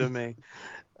funny to me.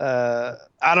 I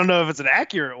don't know if it's an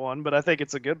accurate one, but I think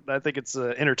it's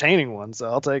an entertaining one, so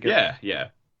I'll take it. Yeah.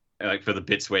 Like for the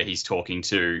bits where he's talking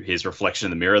to his reflection in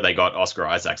the mirror, they got Oscar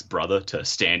Isaac's brother to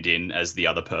stand in as the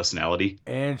other personality.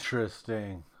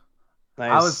 Interesting.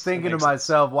 Nice. I was thinking to Makes sense.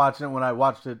 myself watching it when I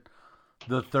watched it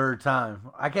the third time.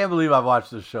 I can't believe I've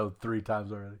watched this show 3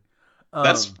 times already.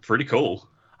 That's pretty cool.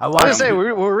 I I was gonna watched say, it,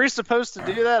 were we supposed to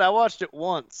do that? I watched it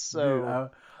once, so dude,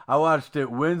 I watched it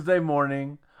Wednesday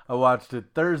morning. I watched it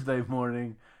Thursday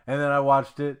morning, and then I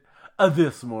watched it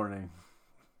this morning.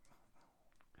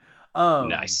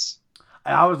 Nice.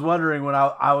 I was wondering when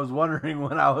I was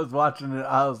watching it.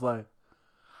 I was like,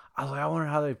 I wonder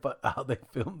how they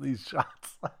filmed these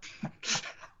shots.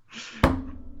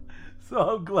 So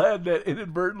I'm glad that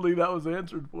inadvertently that was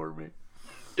answered for me.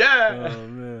 Yeah. Oh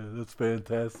man, that's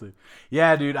fantastic.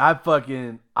 Yeah, dude, I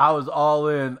was all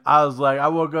in. I was like, I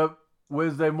woke up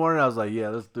Wednesday morning. I was like, yeah,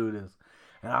 let's do this.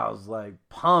 And I was like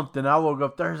pumped. And I woke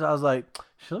up Thursday. I was like,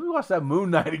 let me watch that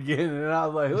Moon Knight again. And I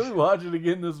was like, let me watch it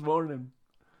again this morning.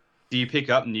 Do you pick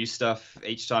up new stuff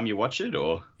each time you watch it,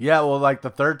 or? Yeah, well, like the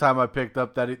third time I picked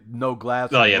up that no glass.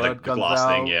 Oh yeah, blood the comes glass out.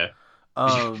 thing.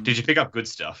 Yeah. Did you pick up good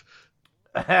stuff?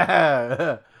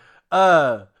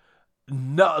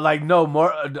 No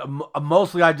more.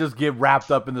 Mostly, I just get wrapped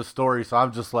up in the story, so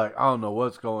I'm just like, I don't know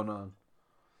what's going on.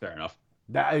 Fair enough.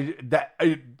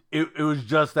 It was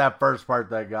just that first part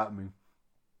that got me.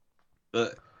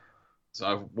 So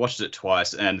I watched it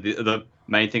twice, and the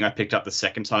main thing I picked up the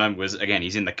second time was, again,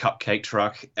 he's in the cupcake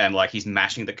truck, and like he's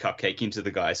mashing the cupcake into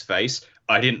the guy's face.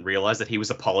 I didn't realize that he was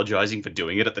apologizing for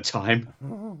doing it at the time.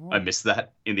 I missed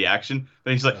that in the action.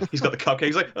 But he's got the cupcake.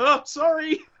 He's like, oh,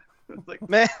 sorry. Like,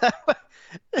 man,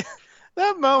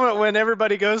 that moment when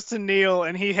everybody goes to Neil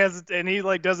and he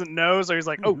like doesn't know, so he's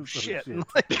like, oh shit.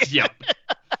 yeah.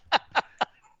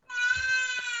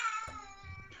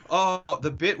 Oh, the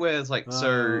bit where it's like,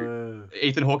 so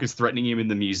Ethan Hawke is threatening him in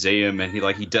the museum, and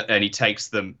he takes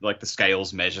the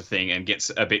scales measure thing and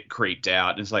gets a bit creeped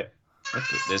out, and it's like,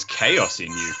 there's chaos in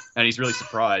you, and he's really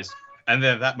surprised. And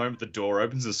then at that moment, the door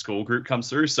opens, the school group comes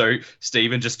through, so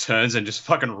Steven just turns and just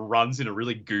fucking runs in a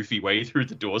really goofy way through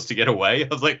the doors to get away. I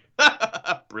was like,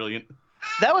 brilliant.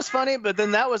 That was funny, but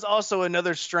then that was also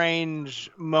another strange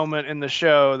moment in the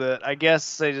show that I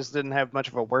guess they just didn't have much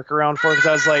of a workaround for, because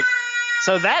I was like,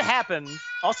 so that happened.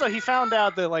 Also, he found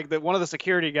out that one of the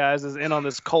security guys is in on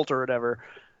this cult or whatever.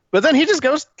 But then he just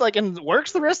goes and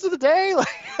works the rest of the day.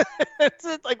 It's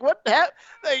like what happened?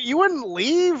 You wouldn't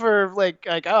leave or like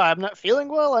oh, I'm not feeling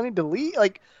well, I need to leave.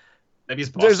 Maybe his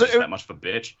boss is that much of a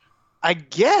bitch. I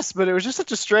guess, but it was just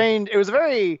such a strange. It was a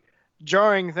very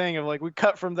jarring thing of we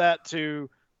cut from that to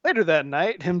later that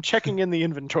night him checking in the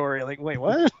inventory. Like, wait,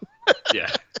 what? Yeah.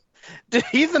 Did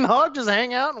Ethan Hawke just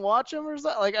hang out and watch him or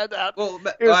something? It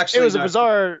was a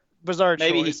bizarre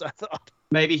maybe choice. I thought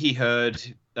maybe he heard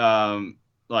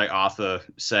Arthur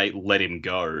say "let him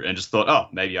go" and just thought, oh,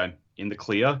 maybe I'm in the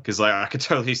clear, because I could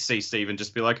totally see Steven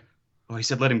just be like, oh, he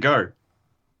said let him go.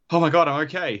 Oh my god, I'm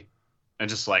okay, and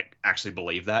just actually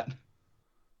believe that.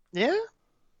 Yeah.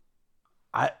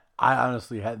 I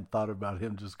honestly hadn't thought about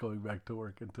him just going back to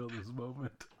work until this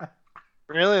moment.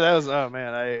 Really? That was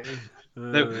man.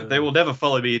 They will never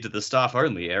follow me into the staff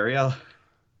only area.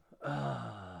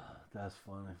 That's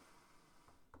funny.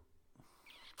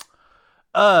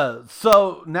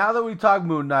 So now that we talk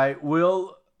Moon Knight, we're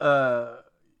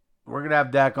gonna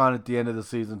have Dak on at the end of the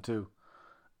season too.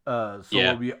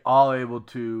 We'll be all able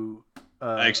to.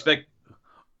 I expect.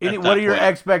 What are your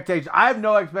expectations? I have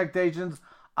no expectations.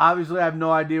 Obviously, I have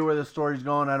no idea where the story's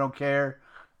going. I don't care.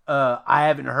 I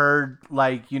haven't heard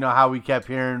how we kept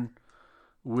hearing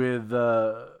with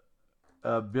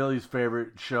Billy's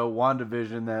favorite show,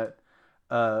 WandaVision, that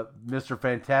Mr.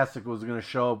 Fantastic was going to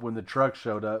show up when the truck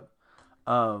showed up.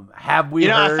 Have we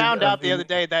heard? I found out the other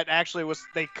day that actually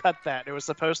they cut that. It was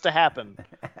supposed to happen.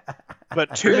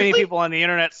 But too many people on the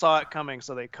internet saw it coming,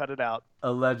 so they cut it out.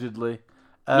 Allegedly.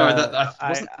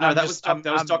 That was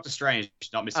Doctor Strange,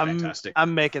 not Mr. Fantastic.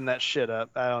 I'm making that shit up.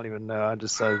 I don't even know. I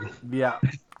just said. Yeah.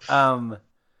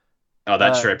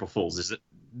 That's April Fool's, is it?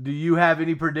 Do you have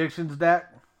any predictions,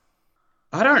 Dak?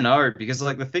 I don't know, because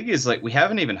the thing is, we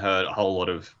haven't even heard a whole lot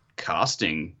of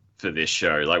casting for this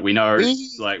show. We know, we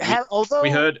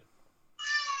heard.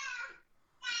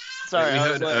 Sorry, we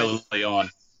heard early on.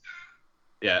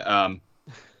 Yeah.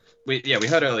 We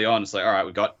heard early on. It's all right.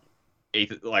 We got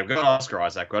Ethan. We got Oscar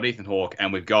Isaac. We got Ethan Hawke,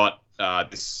 and we've got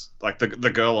this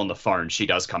the girl on the phone. She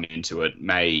does come into it.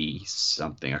 May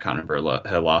something. I can't remember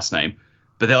her last name.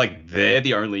 But they're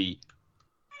the only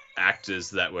actors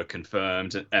that were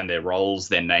confirmed, and their roles,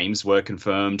 their names were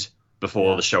confirmed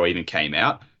before the show even came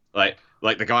out. Like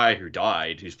the guy who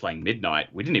died, who's playing Midnight,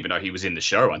 we didn't even know he was in the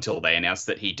show until they announced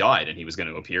that he died and he was going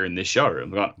to appear in this show.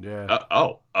 And we got,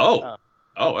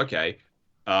 okay.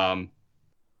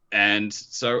 And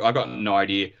so I got no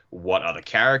idea what other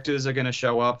characters are going to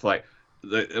show up.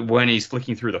 When he's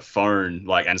flicking through the phone,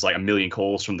 and it's a million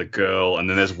calls from the girl, and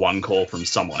then there's one call from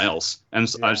someone else,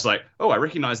 and I was like, oh, I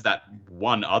recognize that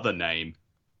one other name,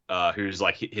 who's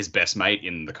his best mate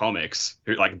in the comics,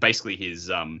 who basically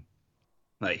his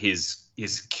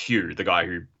Q, the guy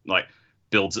who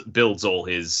builds all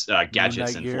his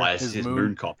gadgets and flies his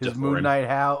moon copter, his Moon Knight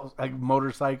house,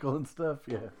 motorcycle and stuff.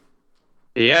 Yeah,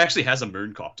 he actually has a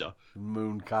moon copter.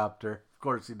 Moon copter, of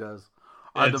course he does.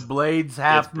 Are the blades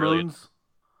half moons?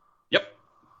 Yep.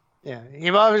 Yeah,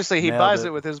 he buys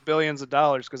it with his billions of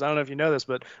dollars, because I don't know if you know this,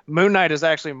 but Moon Knight is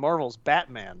actually Marvel's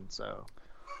Batman. So.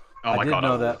 Oh my god!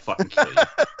 I will fucking kill you.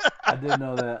 I didn't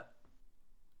know that.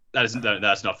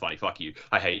 That's not funny. Fuck you.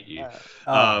 I hate you.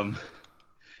 Well,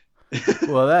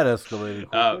 that escalated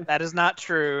quickly. That is not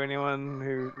true. Anyone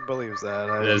who believes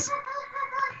that.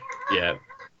 Yeah.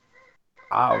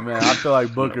 Oh man, I feel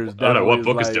like Booker's. I don't know what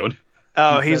Booker's doing.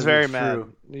 Oh, he's very mad.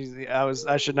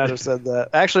 I should not have said that.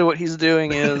 Actually, what he's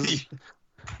doing is,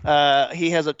 he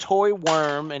has a toy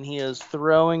worm and he is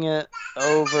throwing it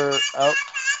over. Oh,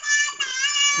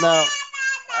 no,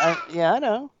 I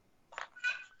know.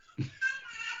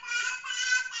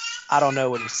 I don't know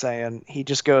what he's saying. He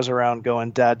just goes around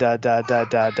going da da da da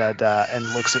da da da and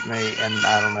looks at me, and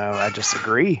I don't know. I just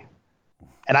agree,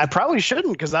 and I probably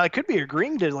shouldn't, because I could be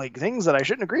agreeing to things that I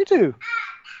shouldn't agree to.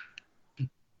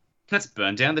 Let's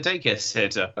burn down the daycare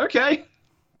center. Okay.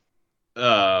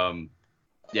 Yeah.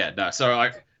 No.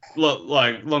 So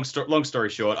long story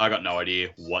short, I got no idea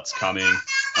what's coming.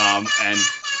 And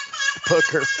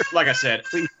Booker, like I said,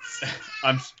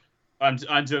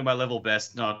 I'm doing my level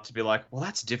best not to be like, well,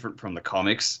 that's different from the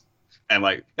comics, and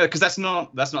like, because that's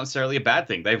not necessarily a bad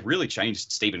thing. They've really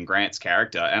changed Stephen Grant's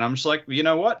character, and I'm just like, you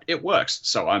know what, it works,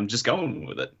 so I'm just going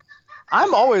with it.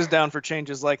 I'm always down for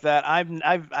changes like that.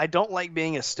 I don't like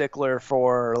being a stickler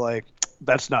for like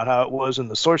that's not how it was in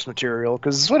the source material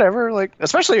because whatever, like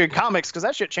especially in comics because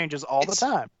that shit changes all the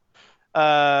time.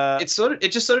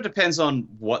 It just sort of depends on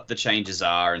what the changes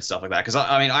are and stuff like that. Because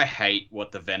I mean, I hate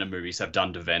what the Venom movies have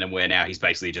done to Venom, where now he's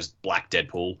basically just Black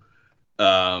Deadpool.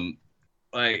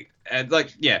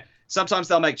 Sometimes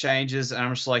they'll make changes, and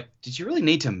I'm just like, did you really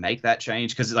need to make that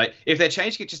change? Because like, if they're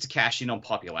changing it just to cash in on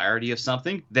popularity of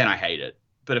something, then I hate it.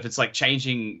 But if it's like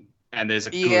changing and there's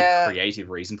a good creative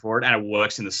reason for it and it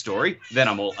works in the story, then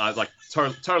I'm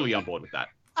totally on board with that.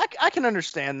 I can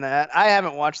understand that. I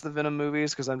haven't watched the Venom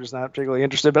movies because I'm just not particularly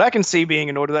interested, but I can see being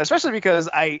annoyed with that, especially because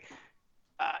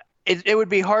it would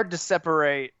be hard to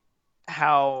separate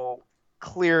how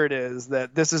clear it is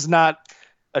that this is not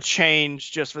a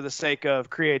change just for the sake of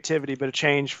creativity, but a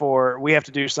change for we have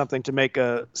to do something to make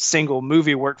a single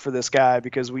movie work for this guy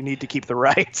because we need to keep the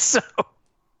rights. So.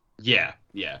 Yeah.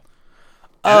 And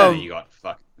then you got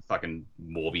fucking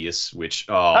Morbius, which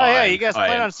you guys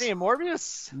plan on seeing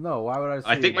Morbius? No, why would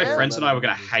I? I think my friends and I were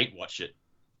gonna hate watch it.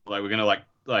 Like we're gonna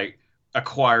like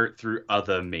acquire it through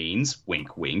other means,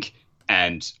 wink wink,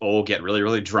 and all get really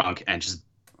really drunk and just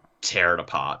tear it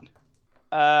apart.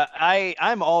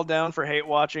 I'm all down for hate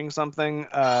watching something,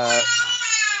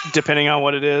 depending on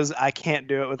what it is. I can't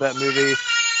do it with that movie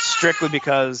strictly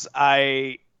because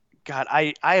I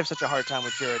have such a hard time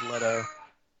with Jared Leto.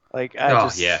 Like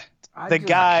the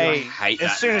guy,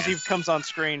 as soon as he comes on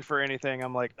screen for anything,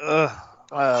 I'm like, ugh,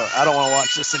 I don't want to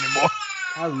watch this anymore.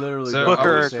 I literally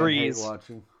Booker agrees.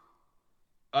 Watching.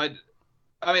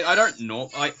 I mean, I don't know.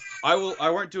 I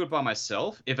won't do it by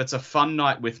myself. If it's a fun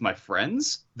night with my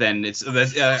friends, then I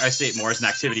see it more as an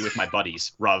activity with my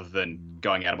buddies rather than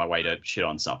going out of my way to shit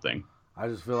on something. I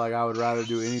just feel like I would rather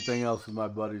do anything else with my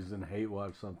buddies than hate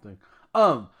watch something.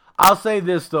 I'll say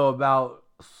this though about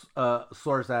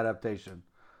source adaptation.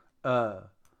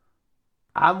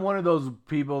 I'm one of those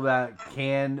people that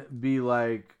can be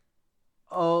like,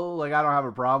 oh, like I don't have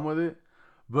a problem with it,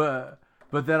 but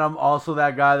then I'm also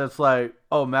that guy that's like,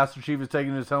 oh, Master Chief is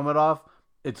taking his helmet off.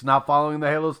 It's not following the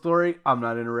Halo story. I'm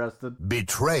not interested.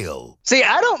 Betrayal. See,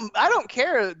 I don't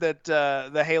care that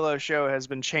the Halo show has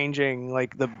been changing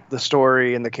like the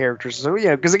story and the characters. So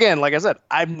yeah, because again, like I said,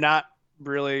 I'm not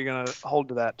really gonna hold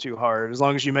to that too hard. As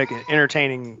long as you make an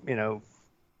entertaining,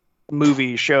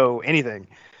 movie, show, anything.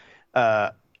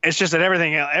 It's just that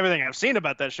everything I've seen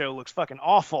about that show looks fucking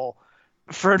awful.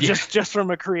 Just from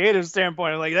a creative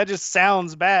standpoint, like that just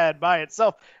sounds bad by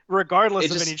itself,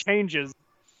 regardless of any changes.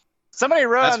 Somebody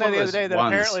wrote on there the other day that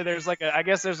apparently there's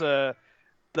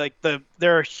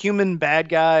there are human bad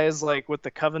guys like with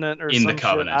the Covenant or in some the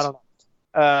Covenant. Shit.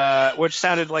 I don't know. Which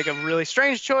sounded like a really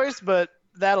strange choice, but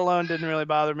that alone didn't really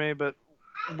bother me. But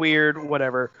weird,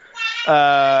 whatever.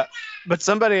 But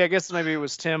somebody, I guess maybe it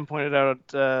was Tim, pointed out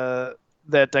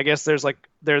that I guess there's like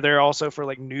they're there also for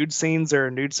like nude scenes. There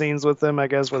are nude scenes with them, I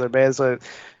guess, where they're bad. So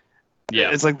yeah,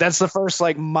 it's like that's the first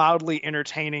like mildly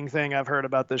entertaining thing I've heard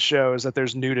about this show is that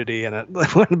there's nudity in it.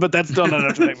 But that's still not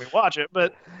enough to make me watch it.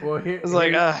 But it's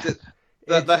like the thing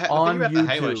about the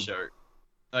Halo YouTube. show.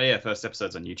 Oh yeah, first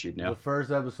episode's on YouTube now. The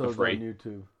first episode's on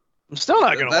YouTube. I'm still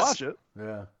not gonna watch it.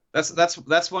 Yeah,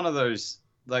 that's one of those.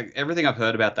 Like everything I've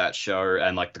heard about that show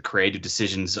and like the creative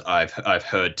decisions I've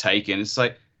heard taken, it's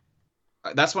like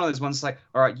that's one of those ones like,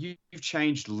 all right, you've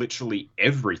changed literally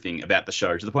everything about the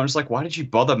show to the point it's like, why did you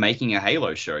bother making a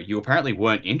Halo show? You apparently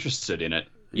weren't interested in it.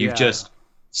 You've just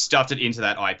stuffed it into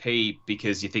that IP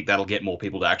because you think that'll get more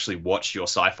people to actually watch your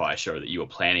sci-fi show that you were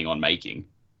planning on making.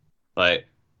 Like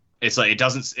it's like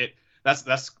that's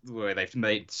the way they've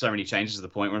made so many changes to the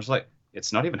point where it's like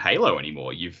it's not even Halo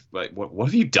anymore. You've like what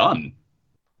have you done?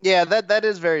 Yeah, that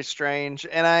is very strange,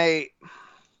 and I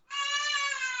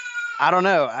don't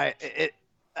know. I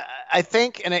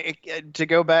think, and to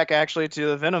go back actually to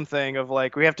the Venom thing of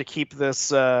like we have to keep this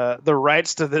the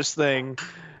rights to this thing.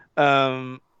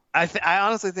 I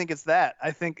honestly think it's that. I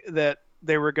think that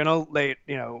they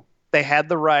had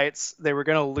the rights. They were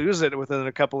gonna lose it within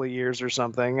a couple of years or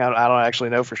something. I don't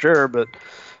actually know for sure, but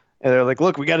they're like,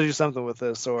 look, we got to do something with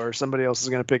this, or somebody else is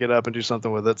gonna pick it up and do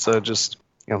something with it. So just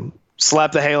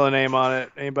slap the Halo name on it.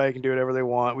 Anybody can do whatever they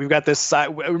want. We've got this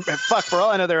for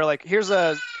all I know, they're like, here's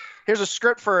a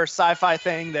script for a sci-fi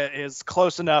thing that is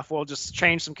close enough. We'll just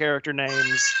change some character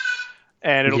names,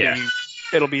 and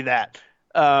it'll be that.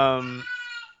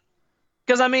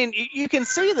 Because I mean, you can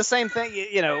see the same thing.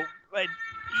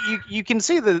 You can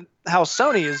see the how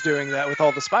Sony is doing that with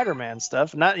all the Spider-Man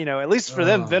stuff. Not, at least for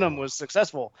them, Venom was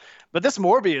successful. But this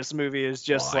Morbius movie is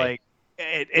just Why? like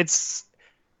it's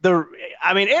the.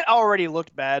 I mean, it already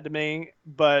looked bad to me,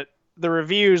 but the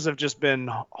reviews have just been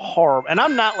horrible. And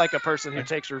I'm not like a person who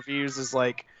takes reviews as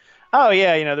like, oh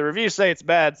yeah, the reviews say it's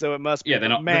bad, so it must be. Yeah, they're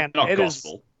not. Man, they're not it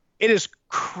gospel. is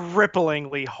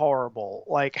cripplingly horrible.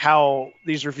 Like how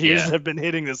these reviews have been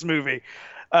hitting this movie.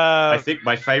 I think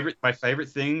my favorite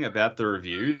thing about the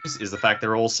reviews is the fact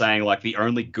they're all saying like the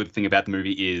only good thing about the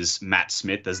movie is Matt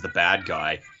Smith as the bad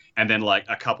guy. And then like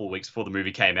a couple of weeks before the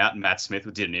movie came out, Matt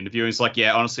Smith did an interview and he's like,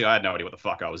 yeah, honestly, I had no idea what the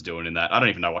fuck I was doing in that. I don't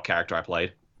even know what character I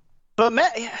played. But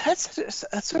Matt, that's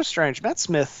so strange. Matt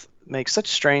Smith makes such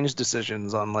strange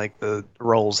decisions on like the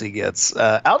roles he gets.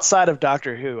 Outside of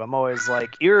Doctor Who, I'm always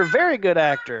like, you're a very good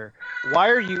actor. Why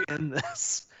are you in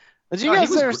this? Did you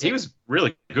guys ever see? He was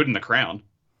really good in The Crown.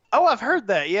 Oh, I've heard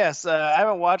that. Yes, I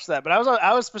haven't watched that, but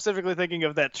I was specifically thinking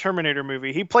of that Terminator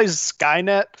movie. He plays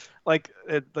Skynet, like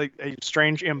a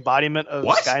strange embodiment of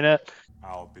What? Skynet.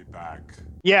 I'll be back.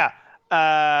 Yeah.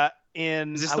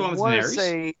 Is this the one with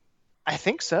Daenerys? I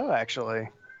think so, actually.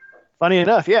 Funny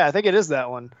enough, yeah, I think it is that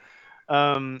one.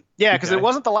 Yeah, because it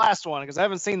wasn't the last one, because I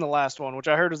haven't seen the last one, which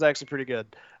I heard was actually pretty good.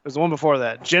 It was the one before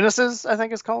that. Genesis, I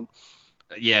think it's called.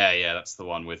 Yeah, that's the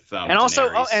one with And also,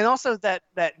 Daenerys.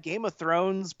 that Game of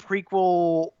Thrones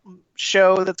prequel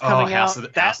show that's coming House out.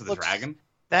 of the Dragon.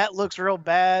 That looks real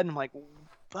bad. I'm like,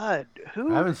 bud,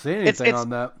 who? I haven't seen anything on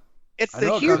that. It's I know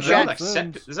the it Hugh comes out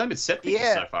Jackman. There's only been set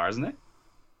pictures so far, isn't there?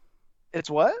 It's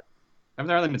what? Haven't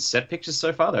there only been set pictures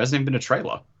so far? There hasn't even been a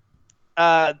trailer.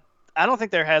 I don't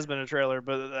think there has been a trailer,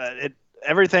 but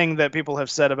everything that people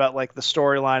have said about like the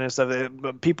storyline and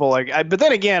stuff, people like. But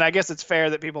then again, I guess it's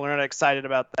fair that people are not excited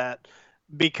about that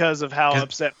because of how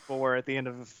upset people were at the end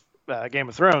of Game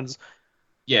of Thrones.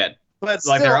 Yeah, but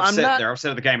like still, they're upset. I'm not. They're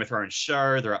upset at the Game of Thrones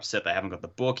show. They're upset they haven't got the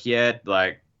book yet.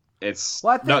 Like it's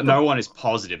Well, I think no one is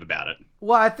positive about it.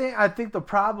 Well, I think the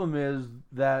problem is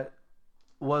that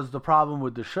was the problem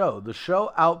with the show. The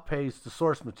show outpaced the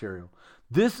source material.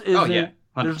 This isn't.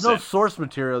 There's no 100%. source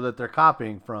material that they're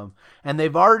copying from, and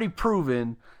they've already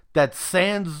proven that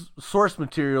sans source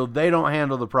material, they don't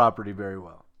handle the property very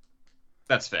well.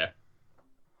 That's fair. At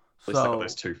least they've got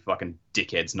those two fucking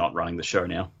dickheads not running the show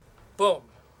now. Boom.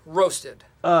 Roasted.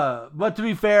 But to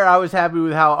be fair, I was happy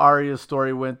with how Arya's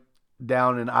story went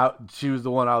down, and she was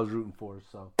the one I was rooting for.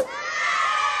 So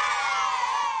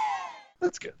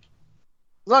That's good.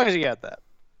 As long as you got that.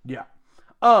 yeah.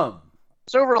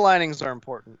 Silver linings are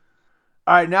important.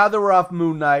 All right, now that we're off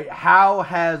Moon Knight, how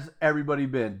has everybody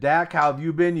been? Dak, how have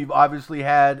you been? You've obviously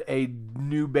had a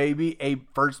new baby, a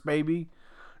first baby,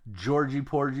 Georgie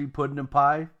Porgy Pudding and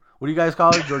Pie. What do you guys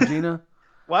call it, Georgina?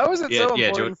 Why was it so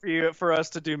important for us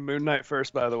to do Moon Knight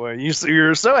first? By the way,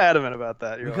 you're so adamant about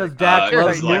that. You're Because like, Dak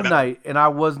loves like Moon Knight, and I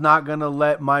was not gonna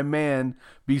let my man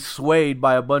be swayed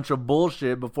by a bunch of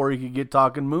bullshit before he could get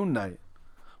talking Moon Knight.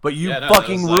 But you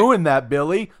fucking ruined that,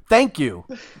 Billy. Thank you.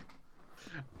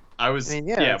 I was when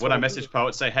I messaged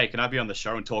Poet say, "Hey, can I be on the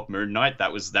show and talk Moon Knight?"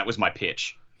 That was my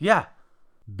pitch. Yeah,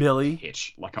 Billy.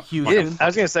 Pitch I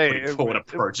was gonna say, forward a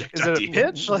project is it a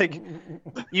pitch? Like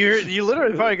you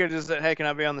literally probably could have just said, "Hey, can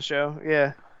I be on the show?"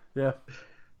 Yeah.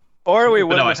 Or we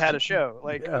wouldn't have had a show.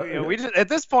 Like we just at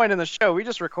this point in the show, we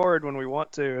just record when we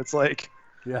want to. It's like,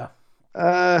 you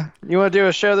want to do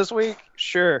a show this week?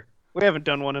 Sure. We haven't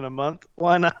done one in a month.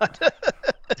 Why not?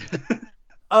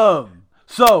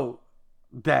 So,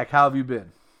 Dak, how have you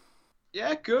been?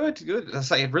 Yeah, good.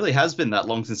 It's like, it really has been that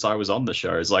long since I was on the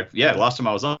show. It's like, last time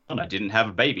I was on, I didn't have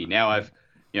a baby. Now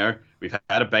we've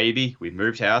had a baby, we've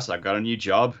moved house, I've got a new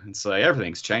job, and so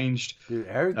everything's changed. Dude,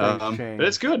 everything's changed. But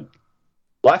it's good.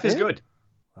 Life is good.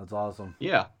 That's awesome.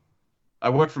 Yeah. I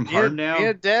work from home now.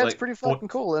 Yeah, Dad's pretty fucking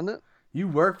cool, isn't it? You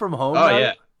work from home? Oh,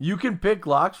 yeah. You can pick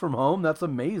locks from home? That's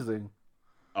amazing.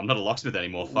 I'm not a locksmith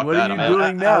anymore. Fuck what that. What are you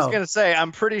doing now? I was going to say,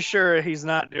 I'm pretty sure he's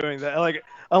not doing that. Like,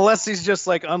 unless he's just,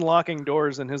 like, unlocking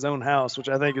doors in his own house, which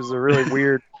I think is a really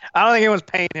weird... I don't think anyone's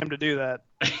paying him to do that.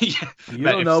 You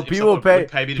don't know. People will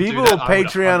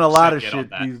Patreon a lot of shit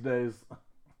these days.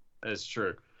 That's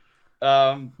true.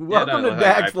 Welcome to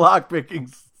Dak's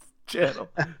Lockpicking channel.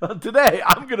 Today,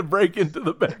 I'm going to break into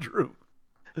the bedroom.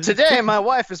 Today, my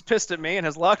wife is pissed at me and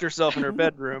has locked herself in her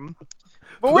bedroom.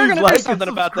 But we're going to do something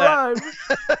about that.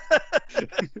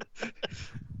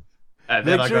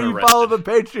 Make sure you follow the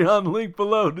Patreon link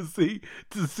below to see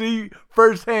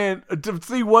firsthand, to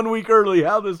see 1 week early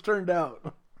how this turned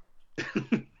out.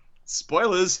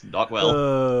 Spoilers, not well.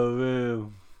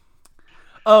 Oh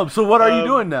man. So what are you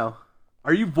doing now?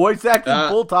 Are you voice acting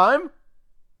full time?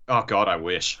 Oh God, I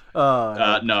wish.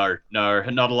 No, not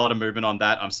a lot of movement on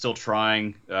that. I'm still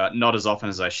trying, not as often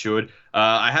as I should.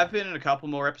 I have been in a couple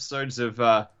more episodes of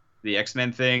the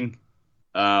X-Men thing.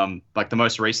 Like the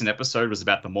most recent episode was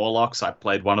about the Morlocks. I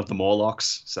played one of the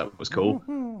Morlocks, so it was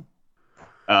cool.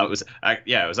 It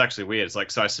was actually weird. It's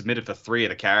like, so I submitted for 3 of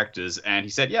the characters, and he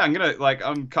said, "Yeah,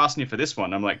 I'm casting you for this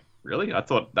one." I'm like, "Really? I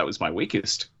thought that was my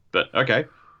weakest." But okay.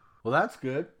 Well, that's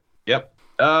good. Yep.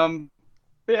 But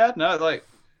yeah, no, like,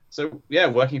 so yeah,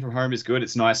 working from home is good.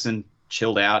 It's nice and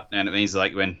chilled out, and it means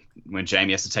like when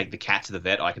Jamie has to take the cat to the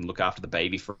vet, I can look after the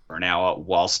baby for an hour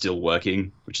while still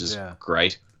working, which is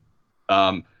great.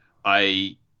 I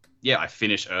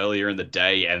finish earlier in the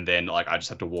day, and then like I just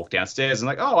have to walk downstairs and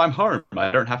like, oh, I'm home.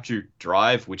 I don't have to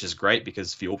drive, which is great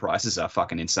because fuel prices are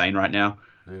fucking insane right now.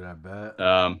 Dude, I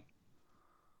bet.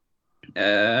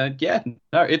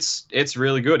 It's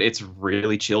really good. It's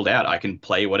really chilled out. I can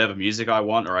play whatever music I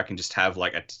want, or I can just have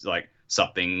like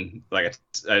something like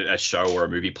a show or a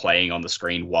movie playing on the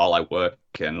screen while I work,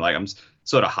 and like I'm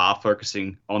sort of half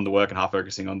focusing on the work and half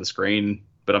focusing on the screen,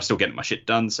 but I'm still getting my shit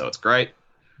done, so it's great.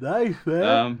 Nice,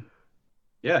 man.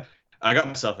 Yeah, I got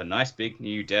myself a nice big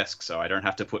new desk, so I don't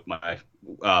have to put my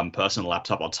personal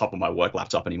laptop on top of my work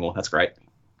laptop anymore. That's great.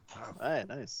 All right,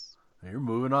 nice. You're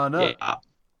moving on up.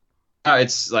 Yeah.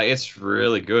 It's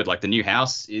really good. Like the new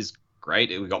house is great.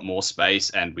 We got more space,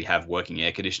 and we have working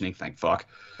air conditioning. Thank fuck.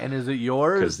 And is it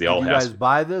yours? Because the old house. Did you guys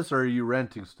buy this, or are you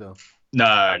renting still?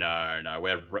 No.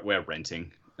 We're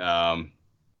renting.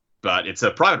 But it's a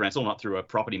private rental, not through a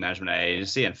property management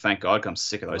agency. And thank God, I'm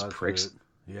sick of those pricks. Good.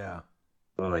 Yeah.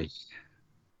 But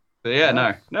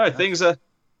yeah, no. Things are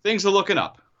looking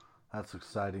up. That's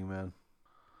exciting, man.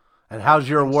 And how's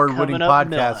your award-winning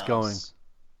podcast going?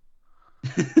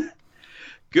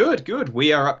 Good.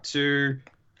 We are up to,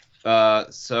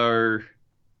 so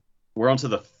we're on to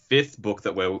the 5th book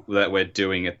that we're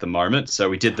doing at the moment. So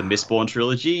we did the Mistborn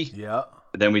trilogy. Yeah.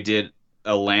 Then we did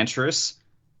Elantris,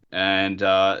 and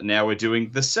now we're doing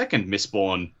the 2nd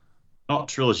Mistborn, not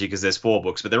trilogy because there's 4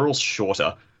 books, but they're all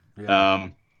shorter. Yeah.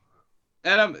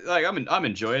 And I'm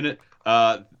enjoying it.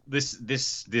 This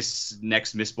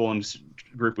next Mistborn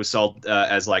group was sold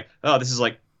as like, oh, this is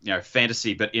like, you know,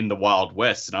 fantasy but in the Wild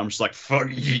West, and I'm just like, fuck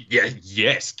yeah,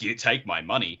 yes, take my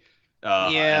money.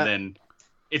 And then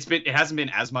it hasn't been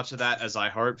as much of that as I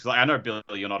hoped. Like, I know, Billy,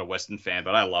 you're not a Western fan,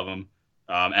 but I love them.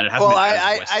 And it hasn't been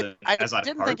as Western as I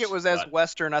didn't think it was as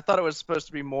Western. I thought it was supposed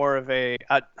to be more of a,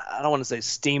 I don't want to say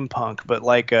steampunk, but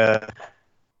like that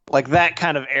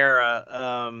kind of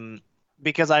era.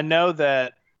 Because I know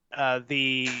that I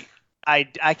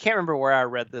can't remember where I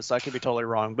read this, so I could be totally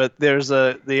wrong, but there's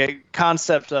the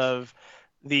concept of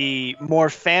the more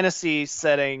fantasy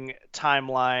setting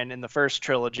timeline in the first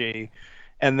trilogy,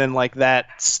 and then like that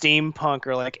steampunk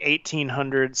or like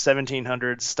 1800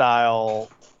 1700 style,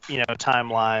 you know,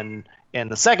 timeline in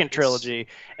the second trilogy.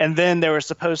 And then there was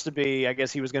supposed to be, I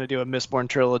guess he was going to do a Mistborn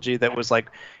trilogy that was like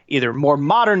either more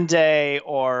modern day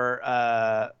or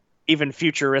even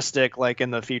futuristic, like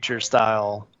in the future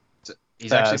style.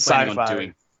 He's actually planning sci-fi. on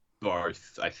doing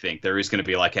both, I think. There is going to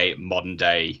be like a modern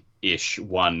day-ish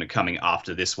one coming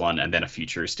after this one, and then a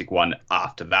futuristic one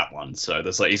after that one. So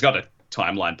there's like, he's got a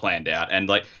timeline planned out, and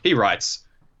like he writes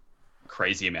a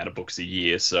crazy amount of books a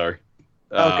year. So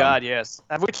oh God, yes.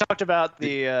 Have we talked about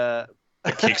the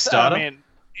Kickstarter? I mean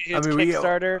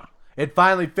Kickstarter. It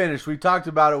finally finished. We talked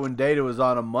about it when Data was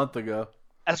on a month ago.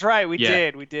 That's right, we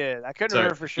did. I couldn't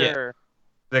remember for sure. Yeah.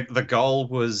 The goal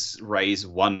was raise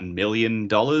 $1 million,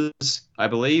 I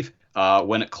believe.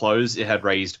 When it closed, it had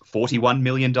raised $41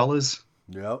 million.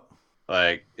 Yep.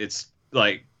 Like, it's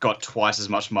like got twice as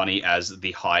much money as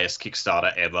the highest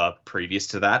Kickstarter ever previous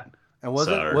to that. And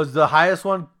was the highest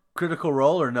one Critical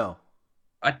Role or no?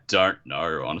 I don't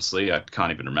know, honestly. I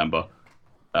can't even remember.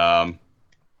 But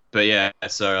yeah,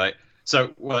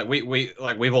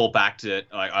 we've all backed it.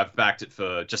 Like, I've backed it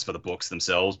for the books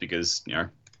themselves because, you know,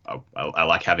 I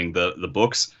like having the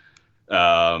books,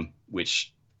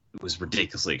 which was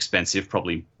ridiculously expensive,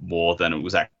 probably more than it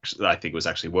was actually. I think it was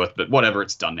actually worth. But whatever,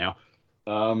 it's done now.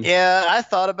 Yeah, I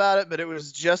thought about it, but it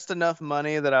was just enough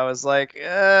money that I was like,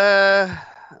 I'm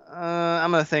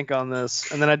gonna think on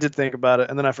this, and then I did think about it,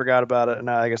 and then I forgot about it, and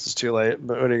now I guess it's too late.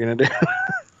 But what are you gonna do?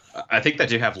 I think they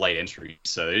do have late entry,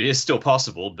 so it is still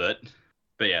possible. But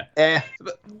yeah.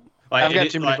 But, I've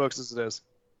got too many books as it is.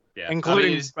 Yeah,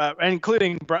 including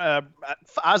I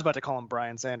was about to call him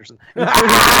Brian Sanderson. Including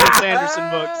Brian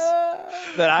Sanderson books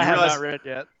that I have not read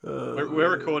yet.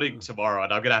 We're recording tomorrow,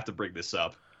 and I'm gonna have to bring this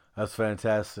up. That's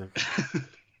fantastic.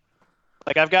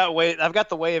 Like I've got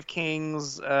the Way of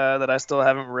Kings that I still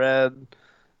haven't read.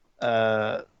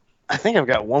 I I think I've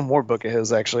got one more book of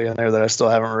his actually in there that I still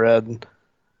haven't read.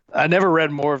 I never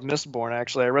read more of Mistborn,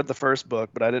 actually. I read the first book,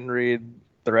 but I didn't read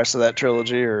the rest of that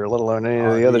trilogy or let alone any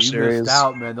of the other series. You missed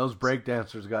out, man. Those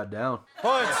breakdancers got down.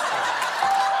 Punch!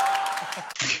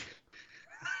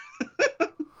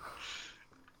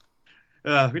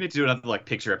 We need to do another like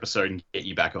picture episode and get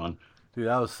you back on. Dude,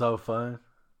 that was so fun.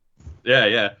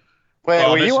 Yeah. Wait,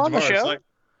 Oh, were you on the tomorrow, show? like-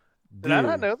 Did I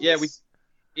not know this? Yeah, we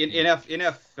in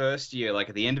our first year, like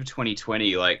at the end of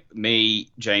 2020, like me,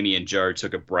 Jamie, and Joe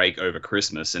took a break over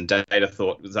Christmas, and Data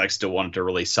thought like still wanted to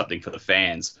release something for the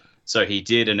fans, so he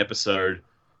did an episode,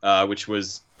 which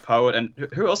was Poet, and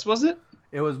who else was it?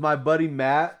 It was my buddy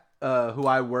Matt, who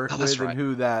I work that's with, right. and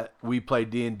who that we play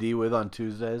D&D with on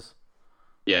Tuesdays.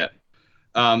 Yeah.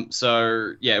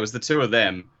 So yeah, it was the two of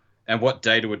them, and what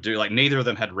Data would do, like neither of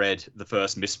them had read the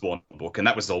first Mistborn book, and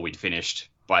that was all we'd finished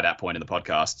by that point in the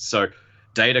podcast. So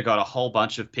Data got a whole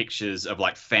bunch of pictures of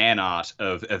like fan art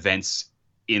of events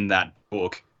in that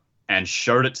book and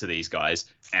showed it to these guys,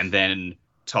 and then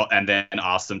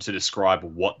asked them to describe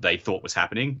what they thought was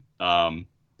happening,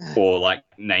 or like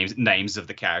names of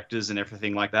the characters and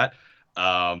everything like that.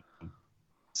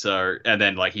 So, and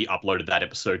then like he uploaded that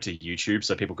episode to YouTube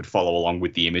so people could follow along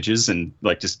with the images and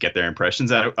like just get their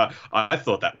impressions. And I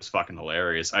thought that was fucking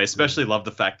hilarious. I especially love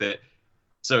the fact that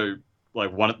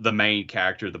like one of the main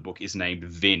character of the book is named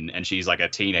Vin, and she's like a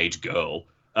teenage girl.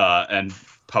 And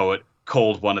Poet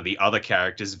called one of the other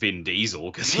characters Vin Diesel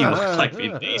because he looked like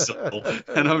Vin Diesel.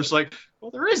 And I was like,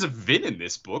 well, there is a Vin in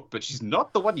this book, but she's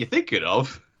not the one you're thinking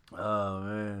of. Oh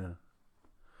man.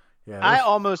 Yeah, I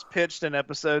almost pitched an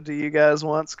episode to you guys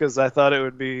once because I thought it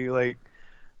would be like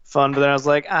fun, but then I was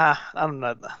like, I'm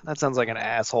not. That sounds like an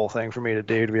asshole thing for me to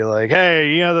do, to be like,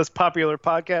 hey, you know this popular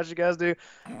podcast you guys do?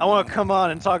 I want to come on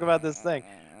and talk about this thing.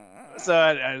 So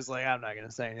I was like, I'm not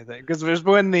gonna say anything because it was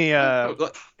when the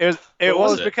it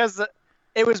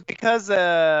was because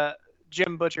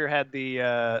Jim Butcher had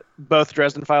the both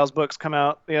Dresden Files books come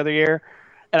out the other year,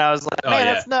 and I was like, man,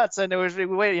 that's nuts. And it was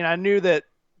I knew that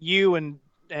you and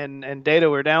Data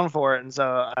were down for it, and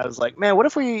so I was like, man, what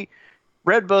if we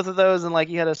read both of those and like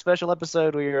you had a special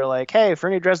episode where you were like, hey, for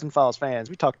any Dresden Files fans,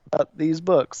 we talked about these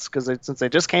books because since they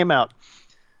just came out.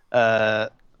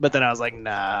 But then I was like,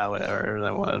 nah,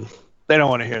 whatever. They don't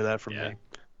want to hear that from me.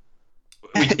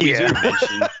 We do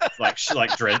mention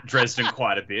like Dresden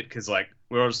quite a bit because like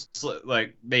we're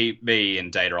like me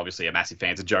and Data obviously are massive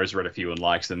fans, and Joe's read a few and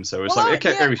likes them, so it's like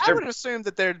okay. I would assume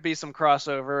that there'd be some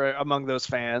crossover among those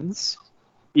fans.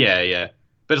 Yeah.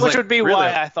 But it's which like, would be really,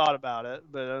 why I thought about it,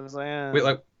 but I was like,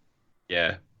 like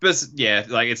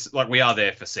it's like we are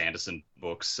there for Sanderson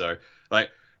books, so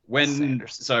like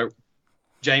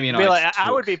Jamie and I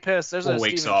would be pissed. There's a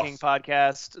Stephen King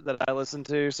podcast that I listen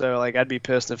to, so like I'd be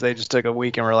pissed if they just took a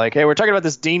week and were like, "Hey, we're talking about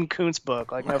this Dean Koontz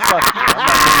book." Like, no, fuck you.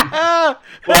 I'm not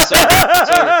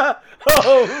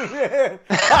oh man,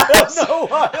 I don't know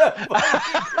why.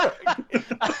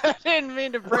 I didn't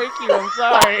mean to break you. I'm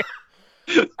sorry.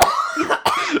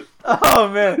 Oh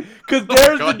man, because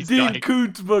there's the Dean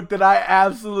Koontz book that I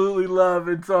absolutely love,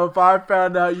 and so if I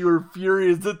found out you were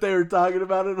furious that they were talking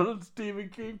about it on a Stephen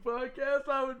King podcast,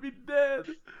 I would be dead.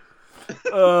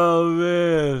 Oh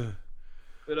man.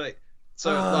 But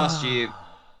last year,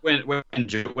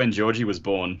 when Georgie was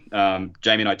born,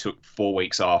 Jamie and I took 4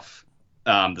 weeks off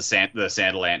the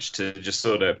Sanderlanche to just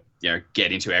sort of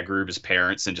get into our groove as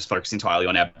parents and just focus entirely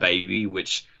on our baby,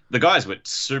 which the guys were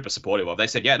super supportive of. They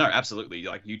said, yeah, no, absolutely.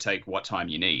 Like, you take what time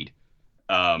you need.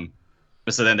 But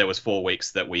so then there was 4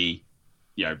 weeks that we,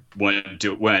 weren't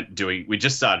doing. We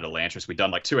just started Elantris. We'd done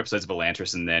like 2 episodes of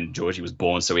Elantris, and then Georgie was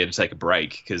born, so we had to take a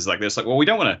break because there's well, we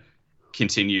don't want to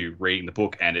continue reading the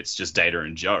book, and it's just Data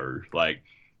and Joe, like,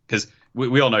 because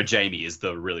we all know Jamie is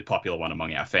the really popular one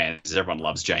among our fans. Everyone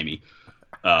loves Jamie.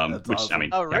 Which awesome. I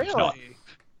mean, oh really?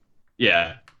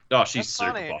 Yeah. Oh, she's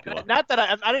super funny. popular. Not that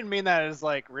I didn't mean that as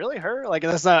like really her. Like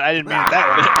that's not. I didn't mean it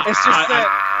that way. It's just that.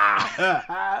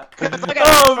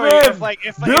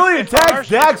 If Billy attacks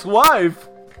Dak's wife.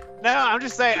 No, I'm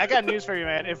just saying. I got news for you,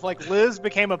 man. If like Liz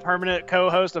became a permanent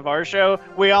co-host of our show,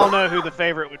 we all know who the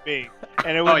favorite would be,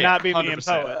 and it would not be 100%. Me and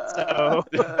Poet. So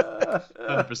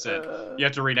 100%. You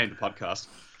have to rename the podcast.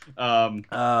 Oh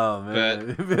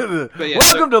man! But yeah,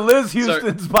 welcome to Liz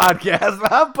Houston's podcast.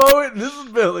 I'm Poet, and this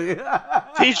is Billy,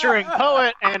 featuring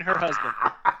Poet and her husband.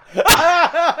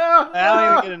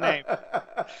 I don't even get a name.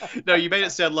 No, you made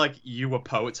it sound like you were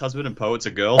Poet's husband and Poet's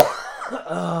a girl.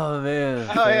 Oh man!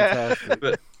 Oh fantastic.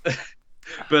 Yeah.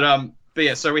 But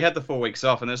yeah. So we had the 4 weeks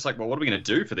off, and it's like, well, what are we going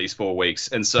to do for these 4 weeks?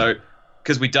 And so,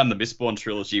 because we'd done the Mistborn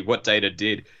trilogy, what Data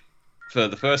did for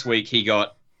the first week, he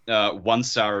got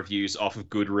 1-star reviews off of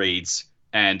Goodreads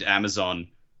and Amazon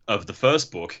of the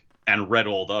first book and read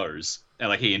all those. And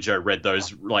like he and Joe read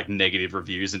those like negative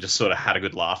reviews and just sort of had a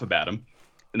good laugh about them.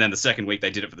 And then the second week they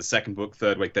did it for the second book.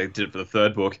 Third week they did it for the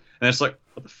third book. And it's like,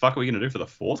 what the fuck are we going to do for the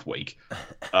fourth week?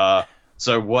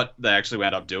 So what they actually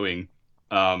wound up doing,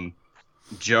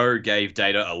 Joe gave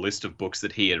Data a list of books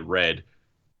that he had read.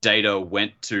 Data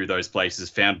went to those places,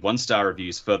 found 1-star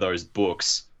reviews for those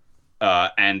books,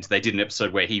 and they did an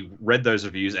episode where he read those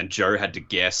reviews and Joe had to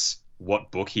guess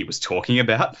what book he was talking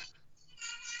about.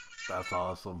 That's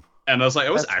awesome. And I was like,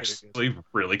 it was That's actually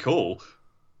really cool.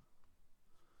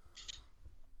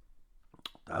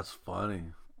 That's funny.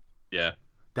 Yeah.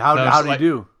 How did he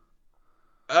do?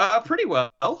 Pretty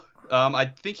well. I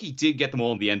think he did get them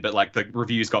all in the end, but like the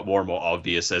reviews got more and more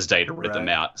obvious as Data read them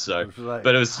out. So,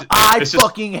 but it was. I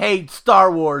fucking hate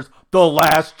Star Wars: The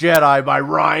Last Jedi by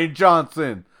Rian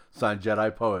Johnson, signed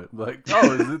Jedi Poet. Like,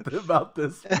 oh, is it about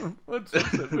this? What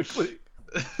specifically?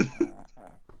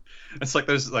 It's like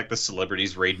those the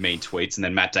celebrities read mean tweets, and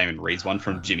then Matt Damon reads one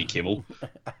from Jimmy Kimmel.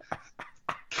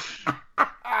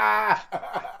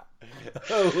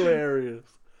 Hilarious.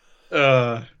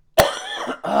 But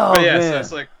yeah, man. so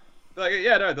it's like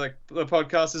the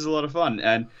podcast is a lot of fun,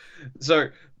 and so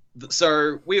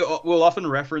we'll often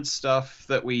reference stuff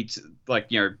that we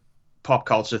pop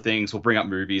culture things. We'll bring up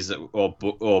movies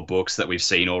or books that we've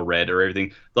seen or read or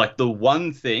everything. Like the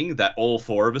one thing that all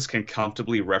four of us can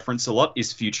comfortably reference a lot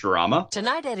is Futurama.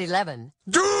 Tonight at 11.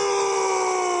 Doom!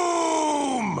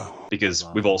 Because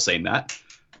we've all seen that.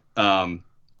 And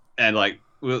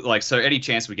so any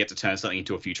chance we get to turn something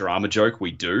into a Futurama joke, we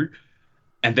do.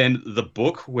 And then the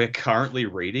book we're currently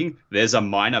reading, there's a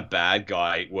minor bad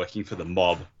guy working for the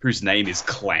mob whose name is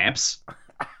Clamps.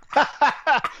 So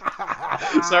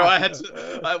I had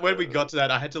to, when we got to that,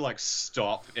 I had to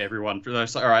stop everyone. I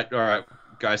was like, all right,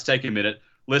 guys, take a minute.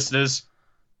 Listeners,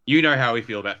 you know how we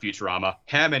feel about Futurama.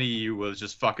 How many of you were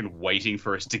just fucking waiting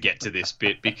for us to get to this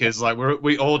bit? Because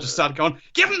we all just started going,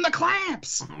 give him the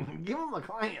clamps! Give him the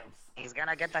clamps. He's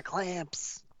gonna get the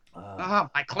clamps.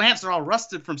 My clamps are all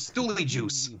rusted from stoolie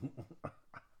juice.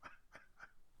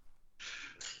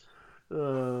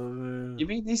 Oh, man. You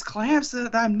mean these clamps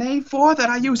that I'm named for that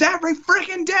I use every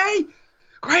freaking day?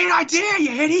 Great idea,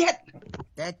 you idiot!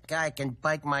 That guy can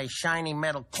bite my shiny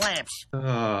metal clamps.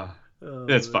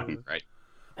 It's fucking great.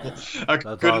 I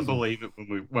couldn't awesome. believe it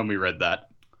when we read that.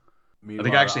 Meanwhile, I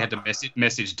think I actually had to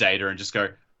message Data and just go,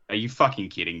 "Are you fucking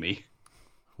kidding me?"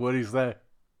 What'd he say?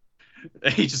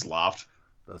 He just laughed.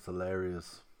 That's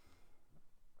hilarious.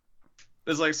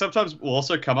 There's sometimes we'll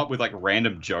also come up with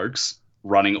random jokes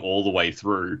running all the way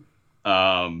through.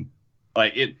 In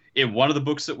one of the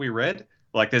books that we read,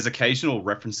 there's occasional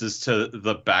references to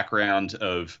the background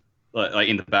of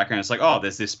in the background, it's like, oh,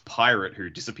 there's this pirate who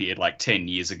disappeared 10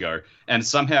 years ago. And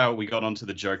somehow we got onto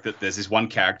the joke that there's this one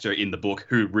character in the book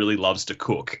who really loves to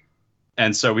cook.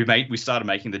 And so we started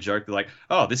making the joke that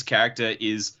oh, this character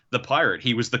is the pirate.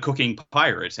 He was the cooking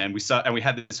pirate. And we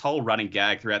had this whole running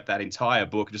gag throughout that entire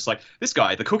book, just this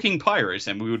guy, the cooking pirate.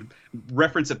 And we would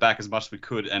reference it back as much as we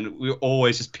could. And we were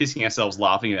always just pissing ourselves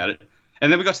laughing about it.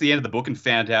 And then we got to the end of the book and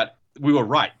found out we were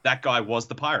right. That guy was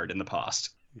the pirate in the past.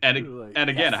 And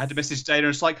again, yes. I had to message Data,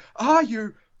 and it's like, are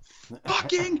you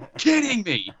fucking kidding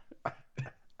me?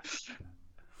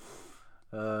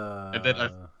 And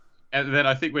then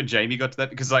I think when Jamie got to that,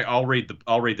 because I'll read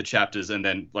the chapters, and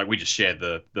then we just shared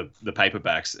the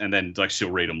paperbacks, and then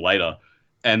she'll read them later,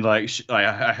 and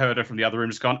I heard her from the other room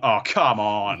just going, oh, come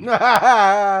on.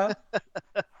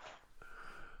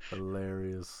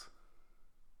 Hilarious.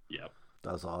 Yep.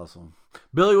 That's awesome.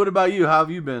 Billy, what about you? How have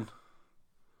you been?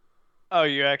 Oh,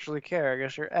 you actually care? I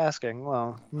guess you're asking.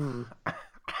 Well, man,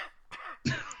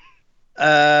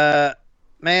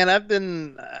 if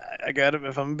I'm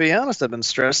gonna be honest, I've been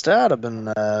stressed out. I've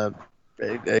been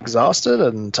exhausted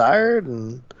and tired,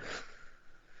 and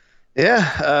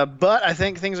but I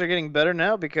think things are getting better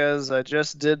now because I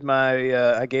just did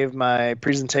I gave my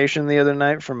presentation the other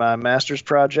night for my master's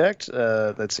project.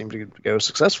 That seemed to go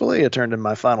successfully. I turned in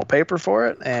my final paper for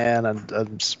it, and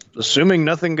I'm assuming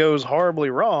nothing goes horribly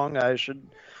wrong, I should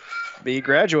be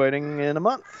graduating in a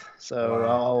month. So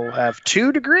wow. I'll have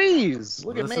 2 degrees.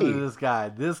 Listen at me. To this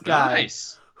guy,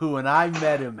 nice. Who when I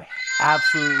met him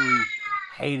absolutely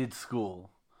hated school.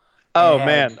 Oh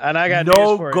man, and I got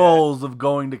no goals of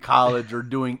going to college or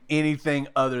doing anything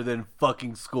other than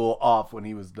fucking school off when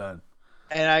he was done.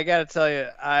 And I got to tell you,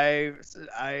 I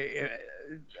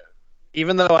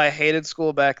even though I hated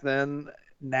school back then,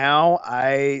 now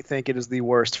I think it is the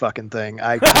worst fucking thing.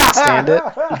 I can't stand it.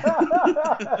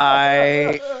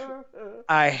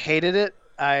 I hated it.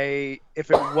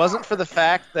 if it wasn't for the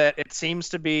fact that it seems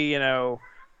to be,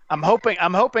 I'm hoping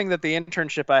that the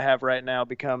internship I have right now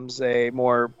becomes a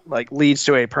more leads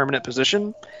to a permanent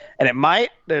position, and it might.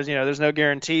 There's no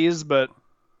guarantees, but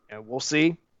we'll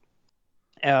see.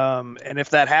 And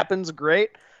if that happens,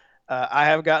 great. I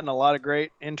have gotten a lot of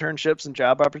great internships and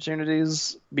job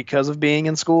opportunities because of being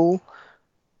in school.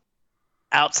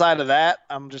 Outside of that,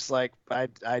 I'm just like,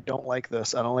 I don't like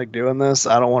this. I don't like doing this.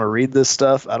 I don't want to read this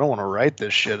stuff. I don't want to write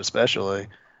this shit, especially.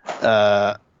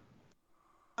 I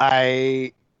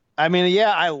mean,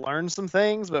 yeah, I learned some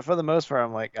things, but for the most part,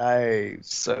 I'm like, I'm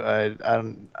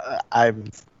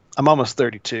almost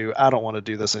 32. I don't want to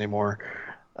do this anymore.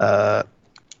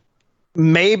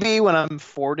 Maybe when I'm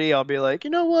 40, I'll be like, you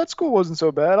know what, school wasn't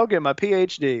so bad. I'll get my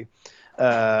PhD.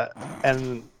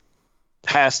 And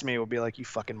past me will be like, you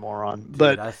fucking moron. Dude,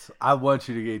 but I want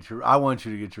you to get your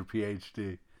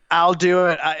PhD. I'll do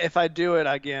it. If I do it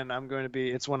again, I'm going to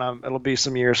be. It'll be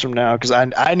some years from now because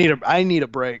I need a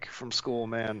break from school,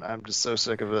 man. I'm just so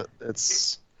sick of it.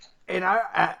 It's. And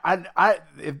I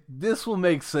if this will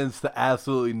make sense to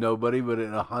absolutely nobody, but it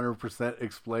 100%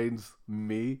 explains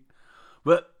me.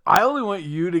 But I only want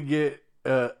you to get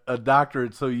a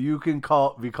doctorate so you can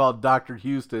be called Dr.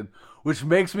 Houston, which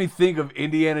makes me think of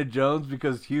Indiana Jones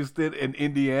because Houston and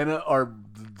Indiana are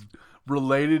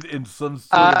related in some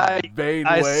sort of vain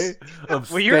way of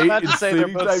well, state you're about to and say city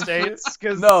they're both type states,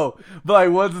 shit. No,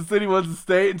 but one's a city, one's a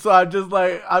state, and so I'm just be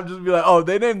like, oh,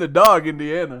 they named the dog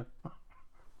Indiana.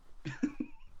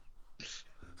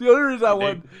 The only reason I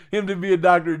want him to be a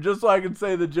doctor just so I can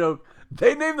say the joke.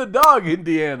 They named the dog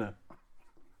Indiana.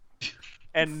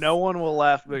 And no one will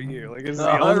laugh but you. Like it's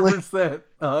 100%.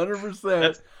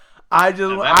 100%.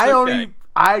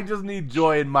 I just need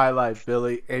joy in my life,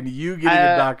 Billy, and you getting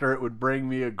a doctorate would bring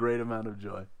me a great amount of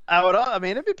joy. I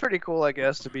mean, it'd be pretty cool, I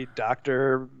guess, to be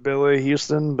Dr. Billy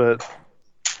Houston, but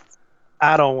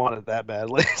I don't want it that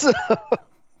badly. So.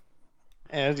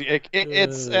 And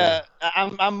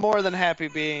I'm more than happy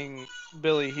being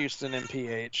Billy Houston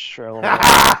MPH for a little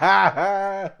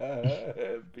while.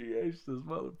 MPH, this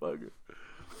motherfucker.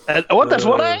 That's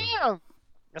what I am.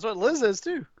 That's what Liz is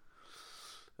too.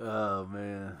 Oh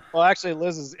man. Well, actually,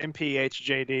 Liz is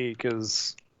MPHJD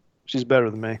because she's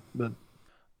better than me. But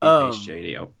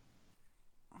MPHJD. Oh.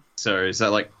 So is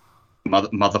that like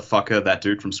motherfucker? That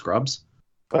dude from Scrubs?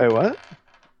 Wait, what?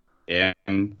 MPH,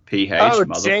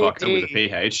 motherfucker JD. with a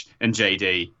PH, and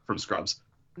JD from Scrubs.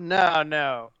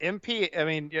 No. MP. I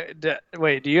mean,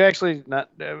 wait. Do you actually not?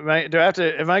 Am I going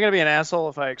to be an asshole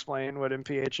if I explain what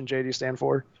MPH and JD stand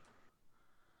for?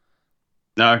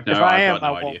 No, I've got no idea.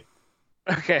 won't.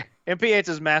 Okay. MPH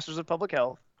is Masters of Public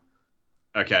Health.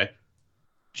 Okay.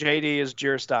 JD is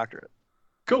Juris Doctorate.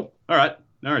 Cool. All right.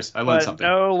 No worries. I learned something.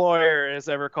 No lawyer is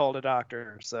ever called a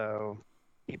doctor, so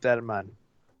keep that in mind.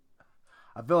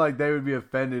 I feel like they would be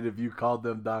offended if you called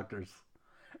them doctors.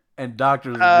 And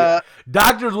doctors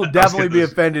will definitely be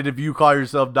offended if you call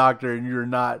yourself doctor and you're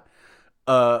not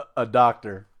a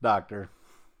doctor.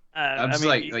 I'm just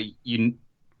like you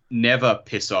never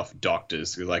piss off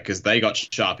doctors because they got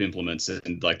sharp implements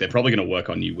and they're probably going to work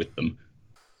on you with them.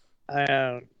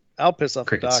 I'll piss off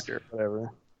Crickets. the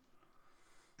doctor,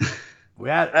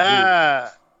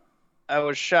 whatever. I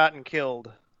was shot and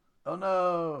killed. Oh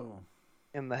no.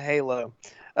 In the Halo.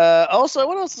 Also,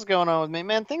 what else is going on with me,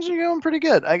 man? Things are going pretty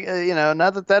good. Now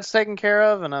that that's taken care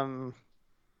of, and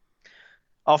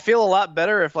I'll feel a lot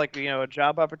better if a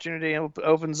job opportunity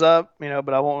opens up,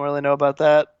 but I won't really know about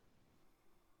that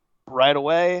right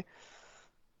away.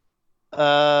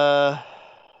 I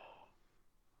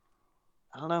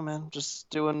don't know, man. Just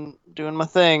doing my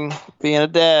thing, being a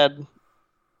dad.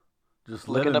 Just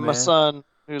looking at my son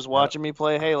who's watching me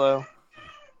play Halo.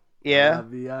 Yeah.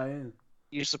 VIN.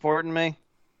 You supporting me?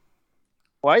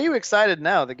 Why are you excited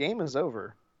now? The game is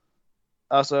over.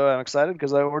 Also, I'm excited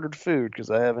because I ordered food because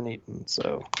I haven't eaten.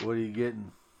 So. What are you getting?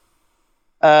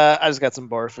 I just got some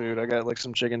bar food. I got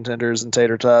some chicken tenders and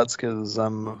tater tots because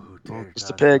I'm just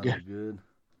a pig. Good.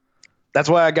 That's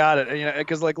why I got it.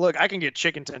 Because look, I can get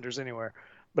chicken tenders anywhere,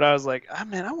 but I was like,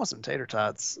 man, I want some tater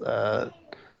tots.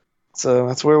 So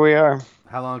that's where we are.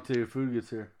 How long till your food gets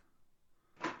here?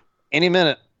 Any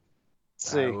minute.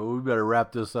 Let's see. Right, well, we better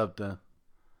wrap this up then.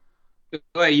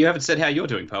 Wait, you haven't said how you're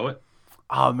doing, Poet.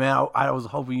 Oh man, I was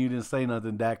hoping you didn't say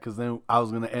nothing, Dak, because then I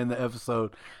was gonna end the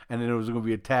episode, and then there was gonna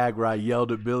be a tag where I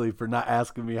yelled at Billy for not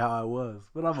asking me how I was.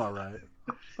 But I'm all right.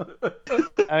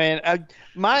 I mean, I'm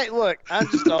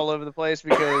just all over the place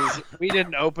because we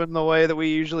didn't open the way that we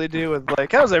usually do with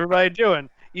how's everybody doing?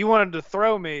 You wanted to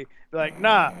throw me, be like,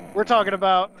 nah, we're talking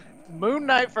about Moon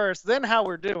Knight first, then how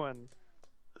we're doing.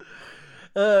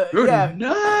 Good Yeah,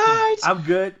 night. I'm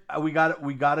good. We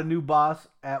got a new boss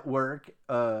at work.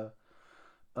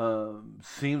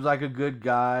 Seems like a good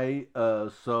guy.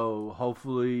 So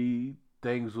hopefully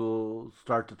things will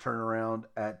start to turn around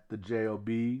at the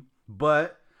JOB.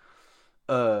 But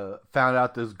found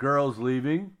out this girl's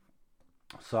leaving,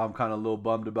 so I'm kind of a little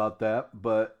bummed about that.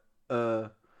 But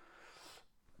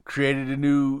created a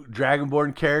new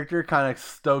Dragonborn character, kind of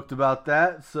stoked about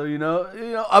that. So you know,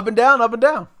 up and down, up and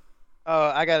down. Oh,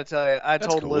 I gotta tell you, I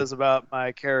told cool. Liz about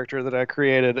my character that I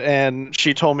created, and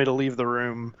she told me to leave the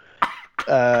room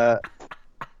as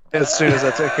soon as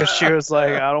I took, because she was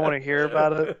like, "I don't want to hear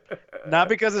about it." Not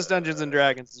because it's Dungeons and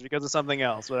Dragons, it's because of something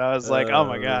else. But I was like, "Oh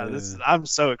my god, I'm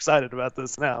so excited about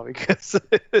this now because."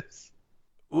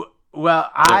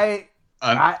 Well,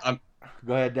 I'm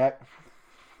go ahead, Dak.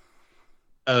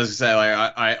 I was gonna say,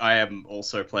 like, I am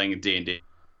also playing a D&D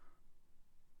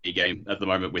game at the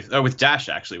moment with Dash,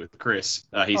 actually, with Chris.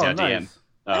 He's our DM.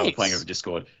 Nice. We're playing over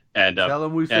Discord, and Tell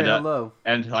him we say hello.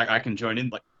 and like I can join in,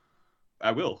 like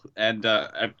I will, and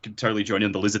I can totally join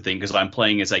in the lizard thing because I'm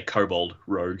playing as a kobold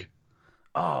rogue.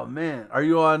 Oh man, are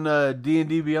you on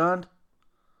D&D Beyond?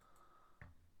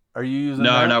 Are you using?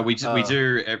 that? No, we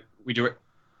do it.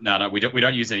 No, we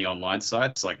don't use any online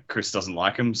sites. Like Chris doesn't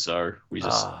like them, so we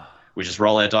just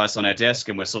roll our dice on our desk,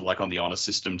 and we're sort of like on the honor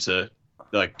system to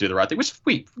like do the right thing. Which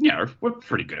we're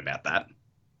pretty good about that.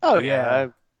 Oh yeah,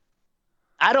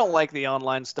 I don't like the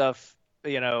online stuff,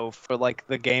 for like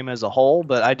the game as a whole,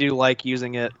 but I do like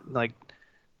using it like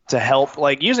to help.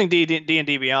 Like using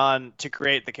D&D Beyond to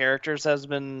create the characters has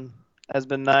been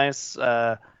nice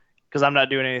because I'm not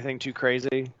doing anything too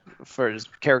crazy for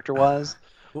character wise.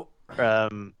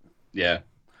 Yeah.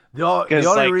 The only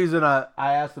like, reason I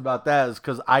asked about that is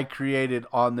because I created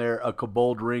on there a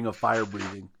kobold ring of fire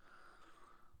breathing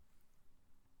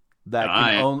that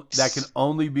can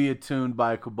only be attuned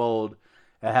by a kobold.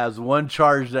 It has one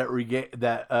charge that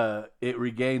it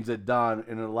regains at dawn,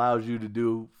 and it allows you to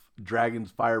do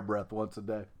dragon's fire breath once a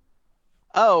day.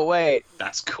 Oh wait,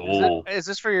 That's cool. Is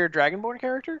this for your Dragonborn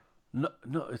character? No,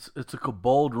 it's a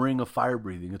kobold ring of fire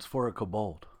breathing. It's for a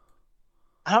kobold.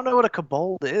 I don't know what a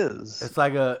kobold is. It's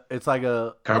like a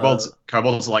Kobolds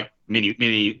are like mini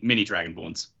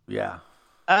dragonborns. Yeah.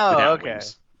 Oh, without okay.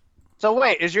 wings. So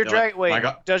wait, is your They're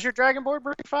like, does your Dragonborn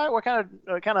breathe fire? What kind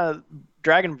of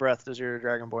dragon breath does your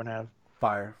Dragonborn have?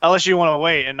 Fire. Unless you want to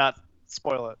wait and not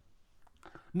spoil it.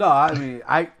 No, I mean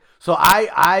I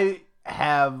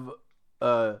have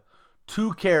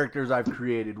two characters I've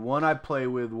created. One I play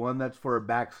with, one that's for a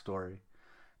backstory.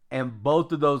 And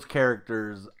both of those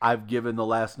characters I've given the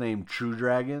last name True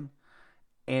Dragon.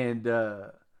 And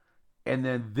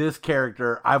then this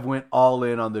character I've went all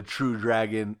in on the True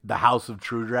Dragon, the House of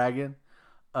True Dragon.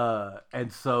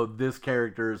 And so this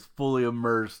character is fully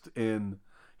immersed in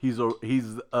he's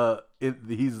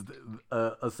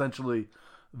essentially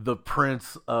the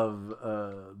prince of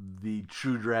the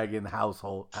True Dragon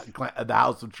household, the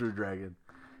House of True Dragon,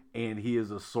 and he is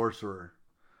a sorcerer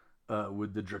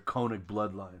with the draconic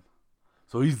bloodline.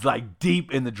 So he's like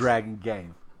deep in the dragon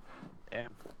game. Damn.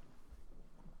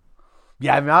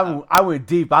 Yeah, I mean, I went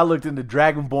deep. I looked into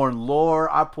Dragonborn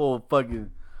lore. I pulled fucking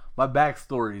my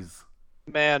backstories.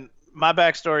 Man, my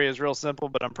backstory is real simple,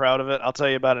 but I'm proud of it. I'll tell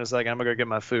you about it in a second. I'm gonna go get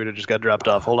my food. It just got dropped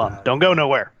off. Hold on. Don't go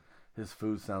nowhere. His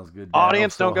food sounds good. Dad.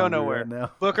 Audience, I'm so don't go hungry nowhere. right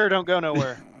now. Booker, don't go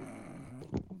nowhere.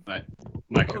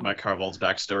 My kobold's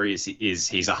backstory is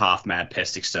he's a half mad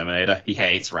pest exterminator. He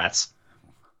hates rats.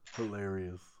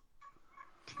 Hilarious.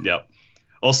 Yep.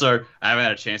 Also, I haven't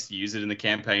had a chance to use it in the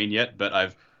campaign yet, but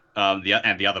I've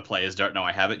the other players don't know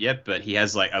I have it yet. But he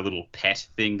has like a little pet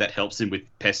thing that helps him with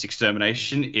pest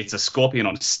extermination. It's a scorpion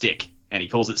on a stick, and he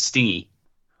calls it Stingy.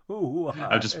 Ooh,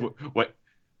 I just what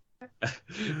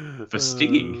for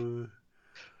stinging.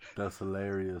 That's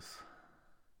hilarious.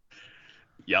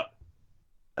 Yep.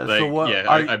 So what? Yeah,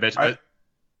 I bet.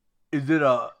 Is it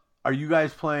are you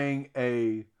guys playing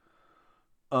a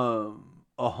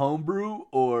homebrew,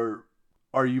 or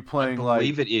are you playing I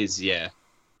believe it is. Yeah.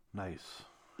 Nice.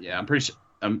 Yeah, I'm pretty sure.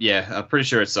 I'm pretty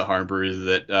sure it's the homebrew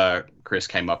that Chris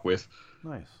came up with.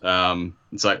 Nice.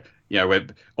 It's like we're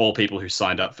all people who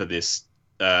signed up for this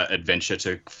adventure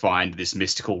to find this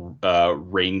mystical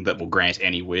ring that will grant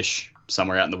any wish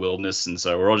somewhere out in the wilderness, and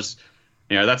so we're all just,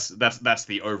 that's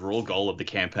the overall goal of the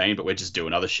campaign. But we're just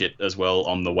doing other shit as well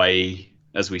on the way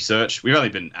as we search. We've only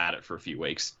been at it for a few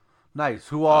weeks. Nice.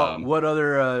 Who all? What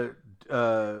other?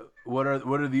 What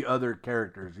are the other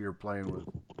characters you're playing with?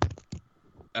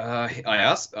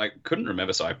 I couldn't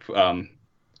remember, so I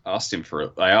asked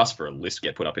for a list to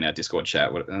get put up in our Discord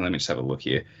chat. Let me just have a look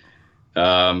here.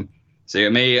 So you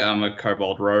got me, I'm a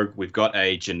Kobold Rogue. We've got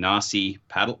a Genasi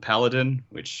Paladin,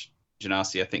 which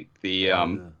Genasi, I think we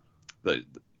have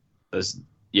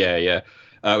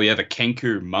a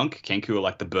Kenku Monk. Kenku are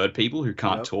like the bird people who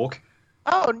can't talk.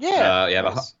 Oh yeah.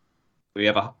 We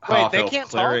have a Wait, half they elf can't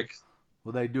cleric. talk?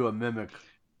 Well, they do a mimic.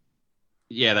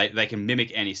 Yeah, they can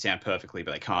mimic any sound perfectly,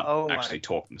 but they can't actually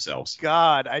talk themselves.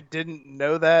 God, I didn't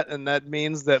know that, and that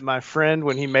means that my friend,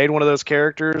 when he made one of those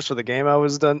characters for the game I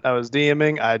was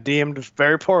DMing, I DM'd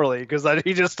very poorly because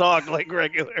he just talked like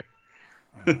regular.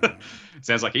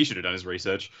 Sounds like he should have done his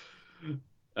research.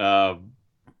 So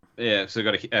we've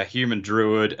got a human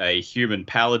druid, a human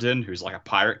paladin who's like a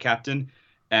pirate captain,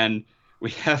 and we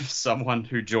have someone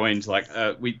who joined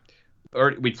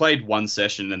we played one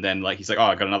session and then he's like, oh,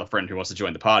 I got another friend who wants to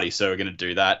join the party, so we're going to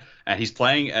do that. And he's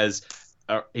playing as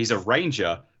he's a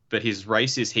ranger, but his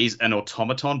race is he's an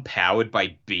automaton powered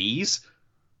by bees.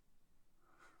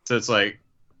 So it's like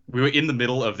we were in the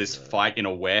middle of this fight in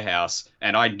a warehouse,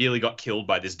 and I nearly got killed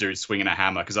by this dude swinging a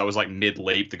hammer because I was like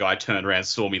mid-leap. The guy turned around,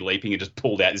 saw me leaping, and just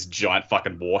pulled out this giant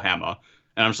fucking warhammer.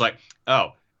 And I'm just like,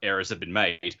 oh, errors have been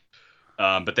made.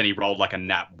 But then he rolled like a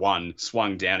nat 1,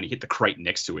 swung down, and he hit the crate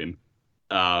next to him.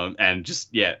 And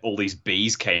just, all these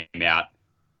bees came out,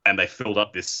 and they filled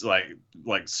up this like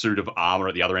suit of armor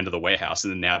at the other end of the warehouse.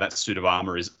 And then now that suit of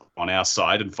armor is on our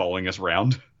side and following us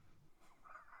around.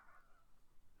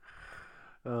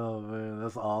 Oh man,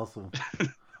 that's awesome.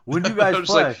 When do you guys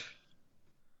play?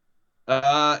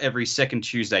 Every second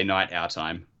Tuesday night, our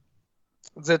time.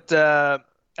 Is it, I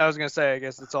was going to say, I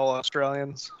guess it's all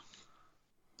Australians.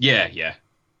 Yeah.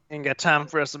 Ain't got time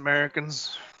for us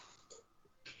Americans.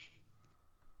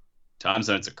 Time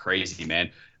zones are crazy, man.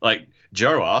 Like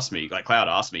Cloud asked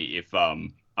me if I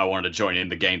wanted to join in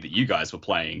the game that you guys were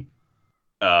playing,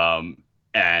 and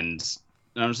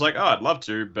I'm just like, oh, I'd love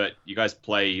to, but you guys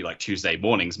play like Tuesday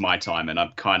mornings my time, and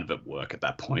I'm kind of at work at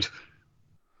that point.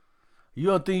 You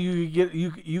don't think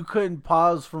you couldn't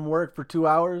pause from work for 2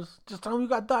 hours? Just tell me you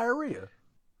got diarrhea.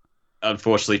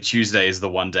 Unfortunately, Tuesday is the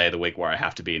one day of the week where I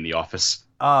have to be in the office.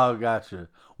 Oh, gotcha.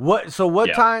 What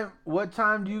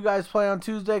time do you guys play on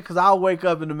Tuesday? Because I'll wake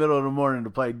up in the middle of the morning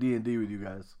to play D&D with you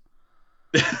guys.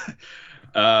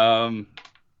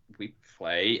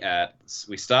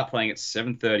 We start playing at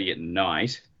 7:30 at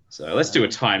night. So let's do a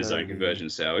time zone conversion,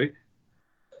 shall we?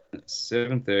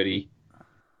 7:30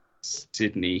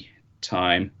 Sydney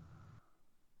time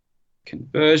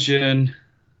conversion.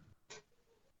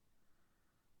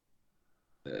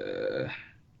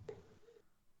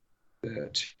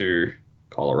 To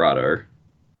Colorado.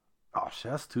 Oh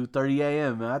shit, that's 2:30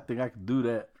 a.m. man. I think I could do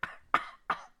that.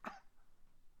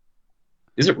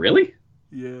 Is it really?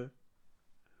 Yeah.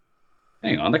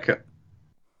 Hang on,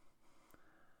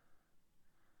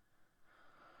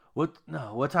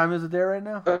 What time is it there right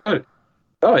now?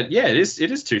 Oh yeah, it is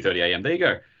 2:30 a.m. There you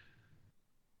go.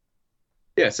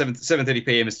 Yeah, 7:30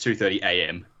 p.m. is 2:30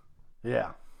 a.m.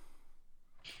 Yeah.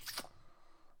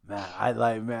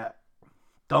 Matt,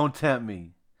 don't tempt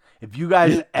me. If you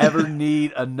guys ever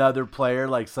need another player,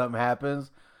 like something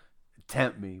happens,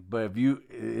 tempt me. But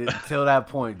until that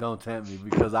point, don't tempt me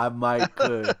because I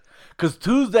could. Because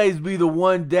Tuesdays be the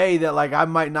one day that I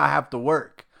might not have to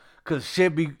work. Because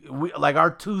our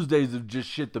Tuesdays are just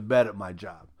shit the bed at my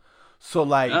job. So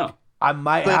I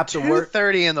might have to work.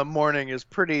 2:30 in the morning is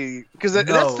pretty, because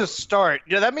that's the start.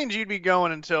 Yeah, that means you'd be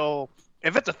going until,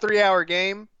 if it's a 3-hour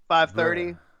game,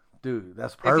 5:30. Dude,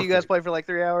 that's perfect. If you guys play for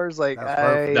 3 hours,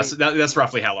 that's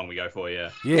roughly how long we go for, yeah.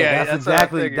 Yeah,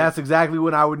 that's exactly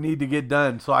when I would need to get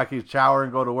done so I could shower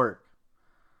and go to work.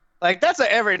 That's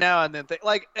a every now and then thing.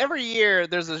 Every year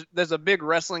there's a big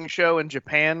wrestling show in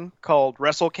Japan called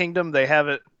Wrestle Kingdom. They have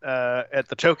it at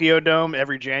the Tokyo Dome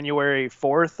every January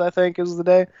 4th, I think is the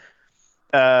day.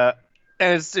 And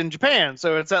it's in Japan,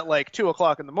 so it's at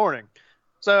 2:00 in the morning.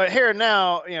 So here and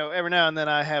now, every now and then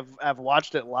I've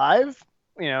watched it live.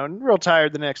 Real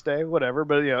tired the next day, whatever.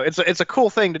 But it's a cool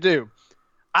thing to do.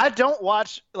 I don't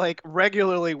watch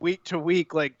regularly week to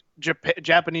week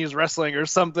Japanese wrestling or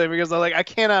something because I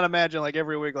cannot imagine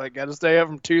every week got to stay up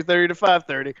from 2:30 to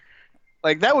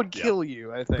 5:30. That would kill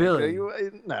you. I think. Billy,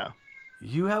 no.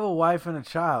 You have a wife and a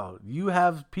child. You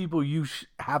have people you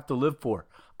have to live for.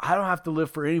 I don't have to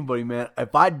live for anybody, man.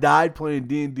 If I died playing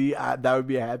D&D, that would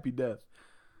be a happy death.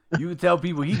 You can tell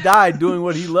people he died doing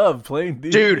what he loved, playing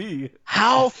D&D. Dude,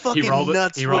 how fucking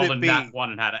nuts he would rolled it a be? nat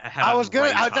 1 and had that's what I was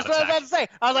about to say.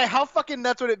 I was like, how fucking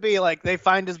nuts would it be? They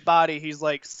find his body, he's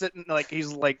sitting,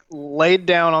 he's laid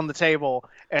down on the table,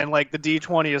 and the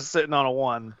D20 is sitting on a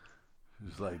 1.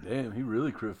 He's like, damn, he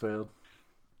really crit failed.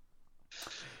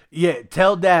 Yeah,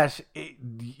 tell Dash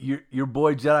your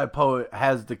boy Jedi Poet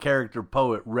has the character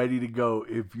Poet ready to go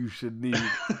if you should need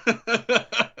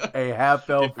a half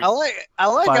elf. I like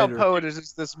how fighter. Poet is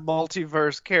just this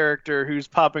multiverse character who's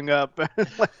popping up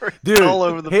Dude, all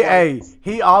over the place.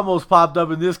 He almost popped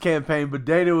up in this campaign, but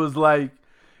Data was like,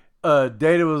 I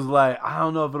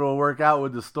don't know if it'll work out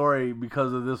with the story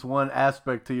because of this one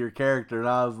aspect to your character, and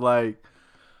I was like,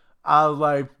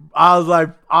 I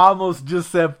almost just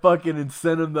said fucking and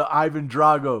sent him to Ivan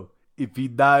Drago. If he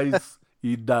dies,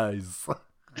 he dies.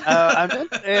 I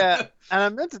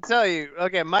meant to tell you.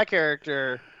 Okay, my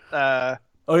character. Oh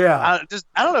yeah.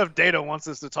 I don't know if Data wants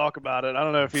us to talk about it. I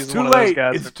don't know if he's It's one too of those late.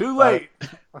 guys. It's too late.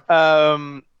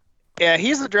 Yeah,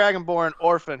 he's a Dragonborn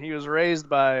orphan. He was raised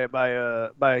by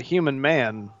a human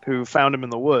man who found him in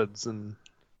the woods, and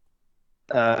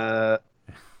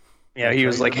he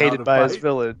was like hated by his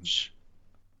village.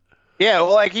 Yeah,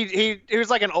 well, like he was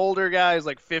like an older guy. He's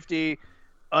like 50,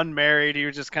 unmarried. He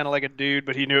was just kind of like a dude,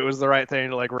 but he knew it was the right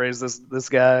thing to like raise this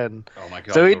guy, and Oh my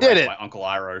god! so he you're did right, it. My Uncle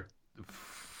Iroh.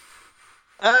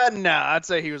 No, I'd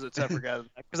say he was a tougher guy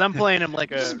because I'm playing him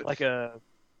like a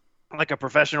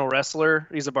professional wrestler.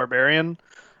 He's a barbarian.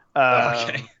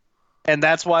 Okay. And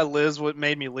that's why Liz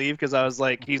made me leave, because I was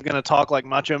like, he's gonna talk like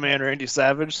Macho Man Randy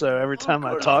Savage. So every time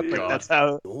I talk, like, that's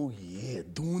how. Oh yeah,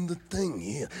 doing the thing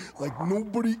here like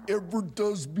nobody ever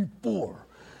does before.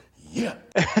 Yeah.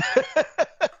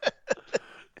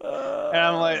 And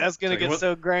I'm like, that's gonna get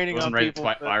so graining on He wasn't raised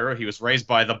people. by Iroh. He was raised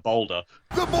by the Boulder.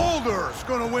 The Boulder's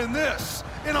gonna win this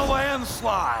in a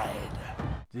landslide.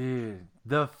 Dude,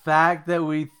 the fact that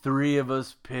we three of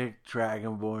us picked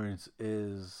Dragonborns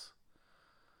is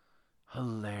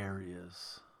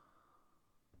hilarious.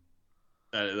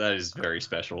 That is very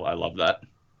special. I love that.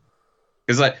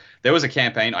 Because like there was a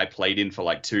campaign I played in for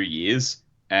like 2 years,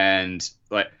 and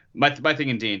like my thing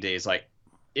in D&D is like,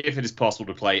 if it is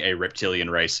possible to play a reptilian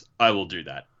race, I will do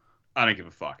that. I don't give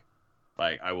a fuck.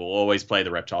 Like I will always play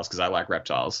the reptiles because I like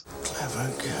reptiles.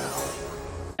 Clever girl.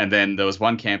 And then there was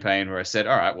one campaign where I said,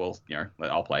 all right, well,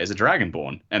 I'll play as a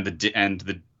Dragonborn. And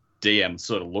the DM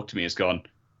sort of looked at me and has gone,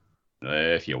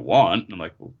 if you want. And I'm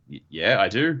like, well, yeah, I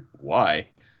do. Why?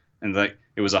 And like,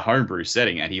 it was a homebrew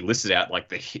setting, and he listed out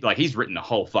like he's written a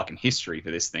whole fucking history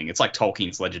for this thing. It's like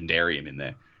Tolkien's Legendarium in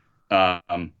there.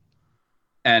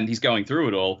 And he's going through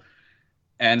it all.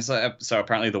 And so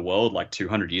apparently the world like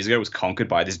 200 years ago was conquered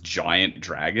by this giant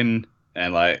dragon.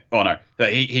 And like, oh no,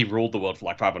 he ruled the world for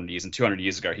like 500 years, and 200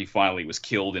 years ago he finally was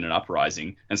killed in an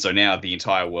uprising. And so now the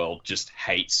entire world just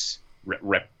hates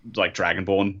like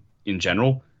Dragonborn in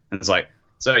general. And it's like,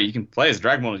 so you can play as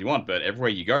Dragonborn as you want, but everywhere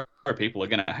you go, people are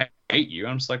going to hate you.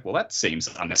 And I'm just like, well, that seems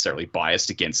unnecessarily biased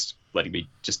against letting me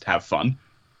just have fun.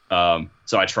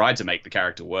 So I tried to make the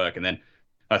character work, and then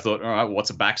I thought, all right, what's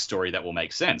a backstory that will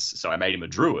make sense? So I made him a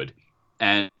druid,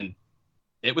 and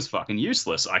it was fucking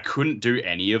useless. I couldn't do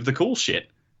any of the cool shit.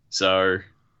 So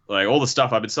like all the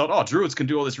stuff I've been told, oh, druids can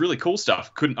do all this really cool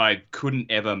stuff. I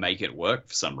couldn't ever make it work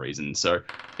for some reason. So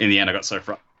in the end, I got so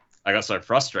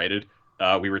frustrated.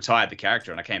 We retired the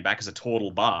character, and I came back as a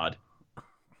Tortle Bard,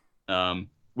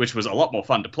 which was a lot more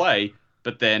fun to play.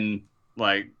 But then,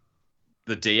 like,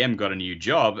 the DM got a new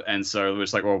job, and so it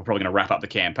was like, well, we're probably going to wrap up the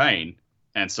campaign.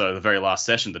 And so the very last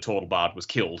session, the Tortle Bard was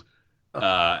killed,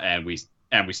 and we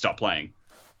stopped playing.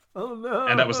 Oh no!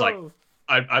 And that was like,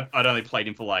 I'd only played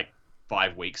him for like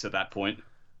 5 weeks at that point.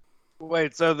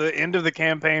 Wait, so the end of the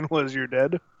campaign was you're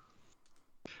dead?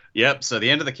 Yep. So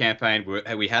the end of the campaign,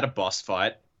 we had a boss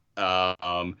fight,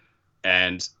 and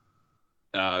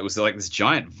it was like this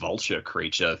giant vulture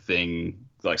creature thing,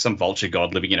 like some vulture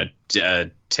god living in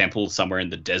a temple somewhere in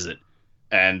the desert.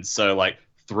 And so like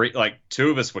two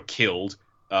of us were killed.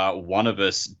 One of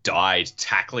us died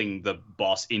tackling the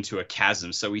boss into a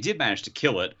chasm. So we did manage to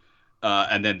kill it.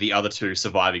 And then the other two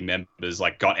surviving members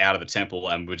like got out of the temple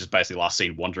and were just basically last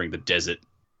seen wandering the desert.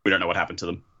 We don't know what happened to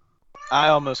them. I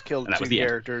almost killed And that 2 was the end.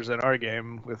 characters in our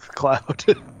game with Cloud.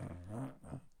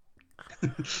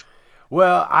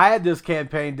 Well, I had this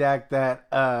campaign deck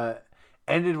that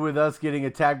ended with us getting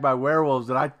attacked by werewolves,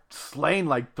 and I slain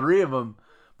like 3 of them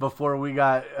before we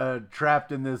got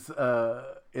trapped in this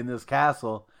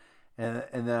castle, and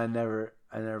then I never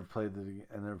played it again.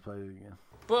 I never played it again.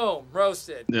 Boom,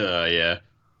 roasted. Yeah.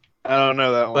 I don't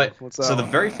know that one. But What's that so the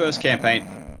one? very first campaign.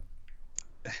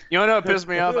 You know what pissed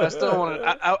me off? I still want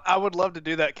to. I would love to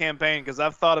do that campaign because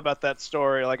I've thought about that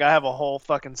story. Like I have a whole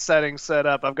fucking setting set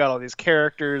up. I've got all these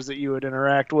characters that you would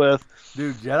interact with.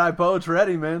 Dude, Jedi Poet's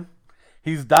ready, man.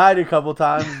 He's died a couple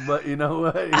times, but you know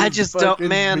what? I just don't,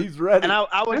 man. He's ready. And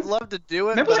I would love to do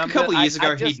it. Remember but like a couple I years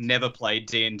ago, just, he'd never played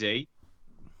D&D.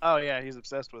 Oh yeah, he's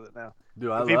obsessed with it now.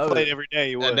 Dude, I If he love played it. every day,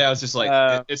 he would. And now it's just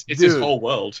like it's his dude. whole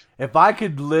world. If I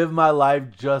could live my life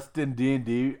just in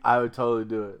D&D, I would totally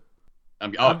do it.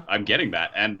 I'm getting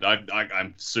that, and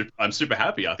I'm super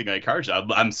happy. I think I encourage that.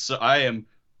 I am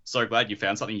so glad you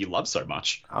found something you love so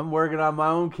much. I'm working on my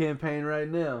own campaign right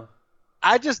now.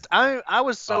 I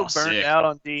was so burnt sick. out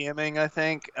on DMing. I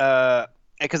think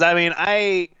because I mean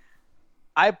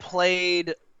I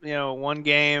played one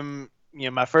game,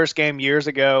 my first game years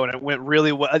ago, and it went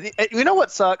really well. You know what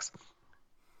sucks?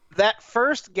 That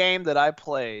first game that I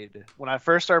played when I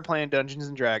first started playing Dungeons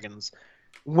and Dragons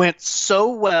went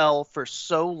so well for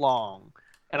so long,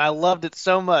 and I loved it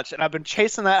so much, and I've been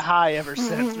chasing that high ever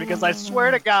since, because I swear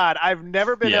to God, I've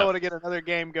never been able to get another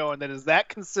game going that is that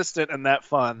consistent and that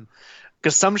fun.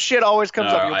 Because some shit always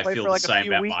comes up. You'll play for like a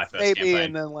few weeks maybe,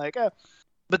 and then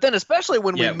but then especially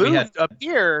when we moved up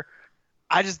here,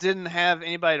 I just didn't have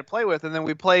anybody to play with, and then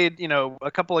we played,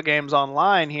 a couple of games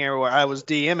online here where I was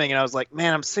DMing, and I was like,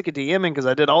 man, I'm sick of DMing, because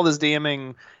I did all this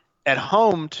DMing at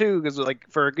home too, because like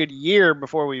for a good year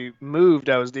before we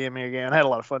moved, I was DMing again. I had a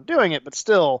lot of fun doing it, but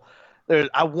still,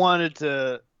 I wanted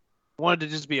to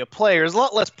just be a player. There's a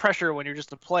lot less pressure when you're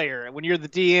just a player, and when you're the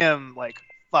DM, like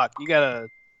fuck, you gotta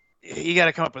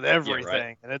come up with everything,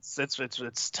 right. And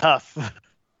it's tough.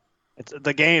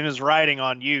 The game is riding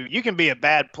on you. You can be a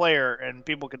bad player and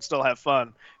people can still have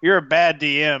fun. You're a bad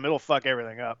DM, it'll fuck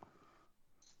everything up.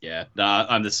 Yeah,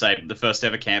 I'm the same. The first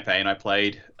ever campaign I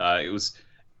played, that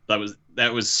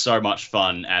was so much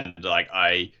fun, and like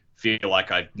I feel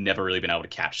like I've never really been able to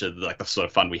capture like the sort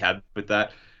of fun we had with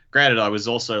that. Granted, I was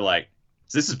also like,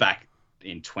 this is back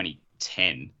in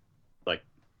 2010,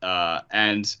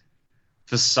 and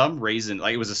for some reason,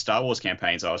 like it was a Star Wars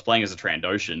campaign, so I was playing as a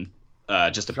Trandoshan,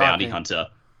 just a bounty hunter,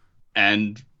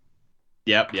 and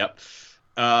yep.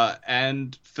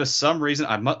 And for some reason,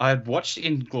 I had watched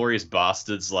Inglourious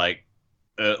Bastards like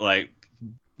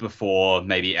before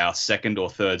maybe our second or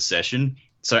third session.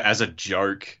 So as a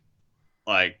joke,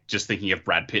 like just thinking of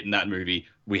Brad Pitt in that movie,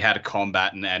 we had a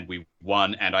combat and we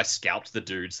won, and I scalped the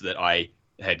dudes that I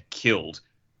had killed.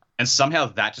 And somehow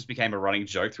that just became a running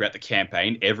joke throughout the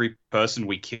campaign. Every person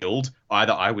we killed,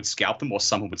 either I would scalp them or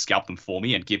someone would scalp them for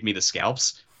me and give me the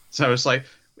scalps. So it's like,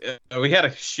 we had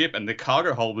a ship and the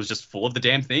cargo hold was just full of the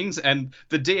damn things. And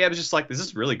the DM was just like, this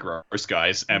is really gross,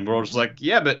 guys. And we're all just like,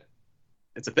 yeah, but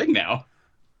it's a thing now.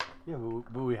 Yeah,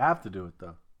 but we have to do it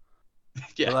though.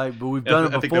 Yeah, but we've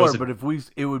done it before. But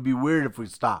it would be weird if we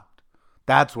stopped.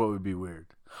 That's what would be weird.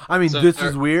 I mean, this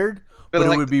is weird, but it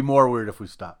would be more weird if we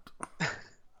stopped.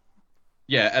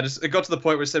 Yeah, and it got to the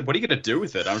point where it said, what are you going to do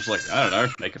with it? I was like, I don't know,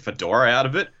 make a fedora out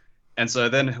of it. And so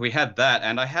then we had that,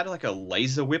 and I had like a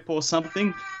laser whip or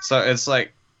something. So it's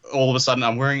like, all of a sudden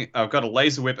I've got a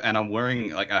laser whip and I'm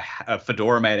wearing like a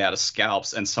fedora made out of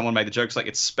scalps, and someone made the jokes like,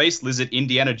 it's Space Lizard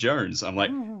Indiana Jones. I'm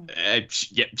like,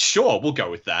 yeah, sure, we'll go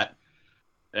with that.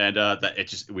 And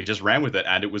we just ran with it,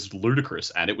 and it was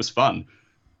ludicrous, and it was fun.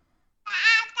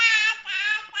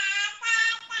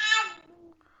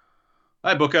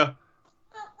 Hi, Booker.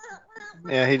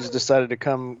 Yeah, he just decided to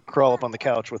come crawl up on the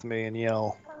couch with me and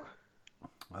yell.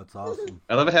 That's awesome.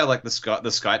 I love it how like the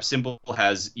Skype symbol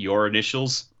has your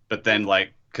initials, but then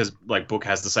because Book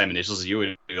has the same initials as you,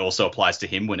 it also applies to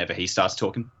him whenever he starts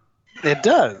talking. It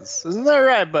does. Isn't that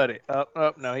right, buddy?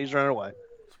 Oh, no, he's running away.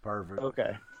 It's perfect.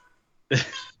 Okay.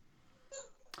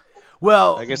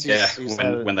 Well, I guess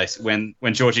when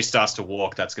Georgie starts to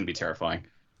walk, that's going to be terrifying.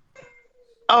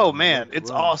 Oh man,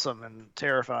 it's awesome and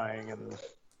terrifying, and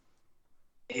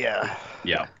yeah.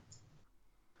 I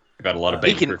got a lot of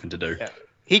baby proofing to do. Yeah.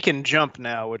 He can jump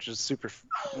now, which is super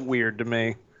weird to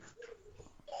me.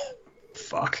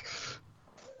 Fuck.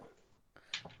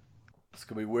 It's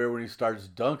gonna be weird when he starts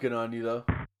dunking on you, though.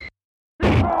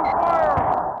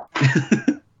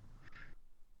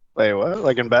 Wait, what?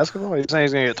 Like in basketball? Are you saying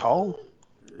he's gonna get tall?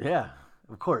 Yeah,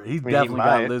 of course. He's definitely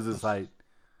got Liz's height.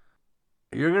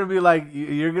 You're gonna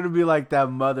be like that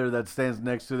mother that stands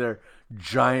next to their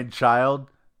giant child.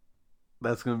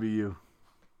 That's gonna be you.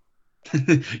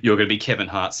 You're gonna be Kevin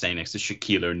Hart standing next to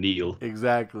Shaquille O'Neal.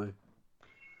 Exactly.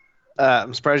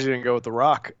 I'm surprised you didn't go with The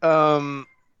Rock.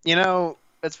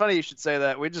 It's funny you should say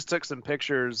that. We just took some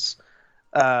pictures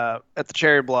at the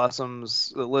Cherry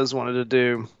Blossoms that Liz wanted to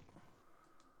do.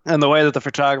 And the way that the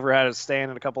photographer had us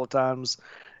standing a couple of times,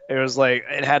 it was like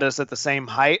it had us at the same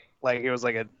height. Like it was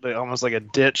like almost like a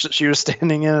ditch that she was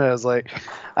standing in. I was like,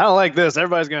 I don't like this.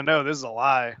 Everybody's gonna know this is a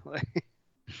lie.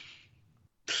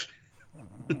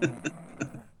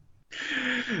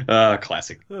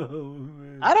 Classic.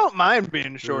 I don't mind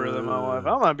being shorter than my wife. I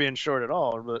don't mind being short at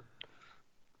all, but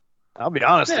I'll be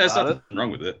honest about there's it. nothing wrong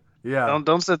with it. Yeah.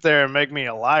 Don't sit there and make me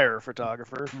a liar,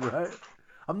 photographer. Right.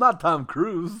 I'm not Tom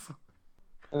Cruise.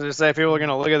 I was just say people are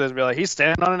gonna look at this and be like, he's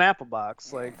standing on an apple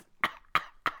box. Like,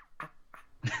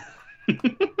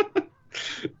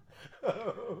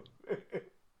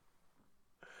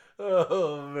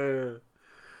 oh man,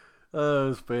 that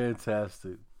was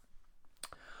fantastic.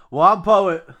 Well, I'm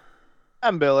Poet.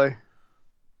 I'm Billy.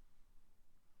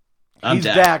 I'm He's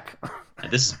Dak. Dak.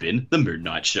 And this has been the Moon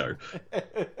Knight Show.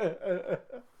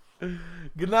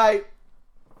 Good night.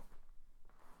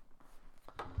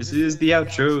 This is the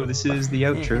outro. This is the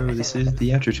outro. This is the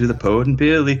outro to the Poet and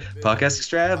Billy podcast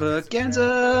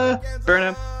extravaganza. Burn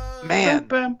 'em. Man.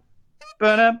 Burn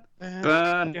 'em.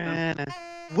 Burn 'em.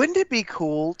 Wouldn't it be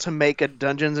cool to make a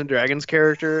Dungeons and Dragons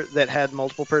character that had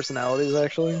multiple personalities,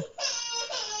 actually?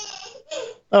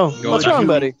 Oh, what's wrong,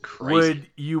 buddy? Would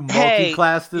you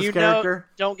multi-class this you character?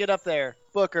 Don't get up there.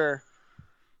 Booker.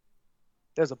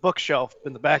 There's a bookshelf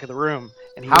in the back of the room,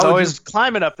 and he's How would always you-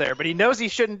 climbing up there, but he knows he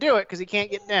shouldn't do it because he can't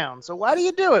get down. So why do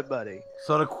you do it, buddy?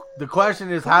 So the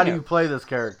question is, how do you play this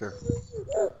character?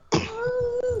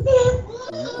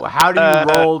 How do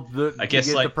you roll I guess,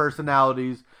 to get like- the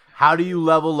personalities? How do you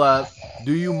level up?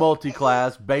 Do you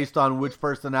multi-class based on which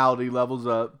personality levels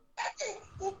up?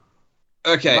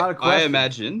 Okay, Not a I question.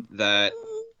 imagine that.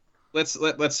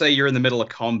 Let's say you're in the middle of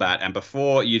combat, and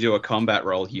before you do a combat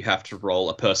roll, you have to roll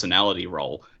a personality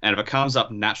roll. And if it comes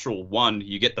up natural 1,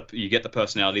 you get the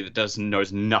personality that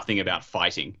knows nothing about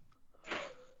fighting.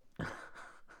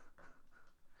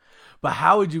 But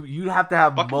how would you? You'd have to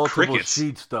have Fucking multiple crickets.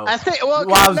 sheets, though. I think. Well,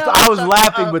 I was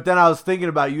laughing, but then I was thinking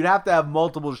about it. You'd have to have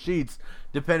multiple sheets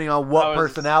depending on what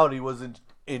personality was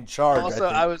in charge. Also,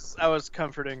 I think. I was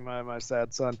comforting my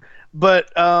sad son,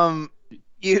 but I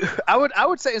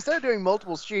would say instead of doing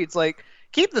multiple sheets, like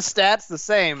keep the stats the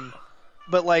same,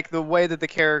 but like the way that the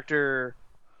character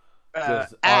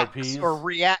Just acts RPs? or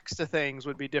reacts to things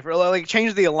would be different. Like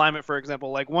change the alignment, for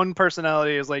example. Like one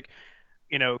personality is like,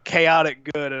 chaotic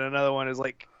good, and another one is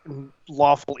like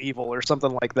lawful evil or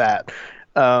something like that.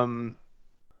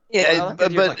 Yeah, I like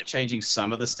but you're like changing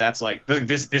some of the stats. Like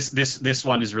this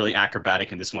one is really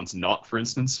acrobatic, and this one's not, for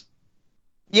instance.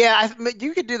 yeah,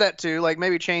 you could do that too. Like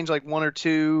maybe change like one or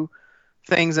two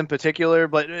things in particular,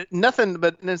 but nothing.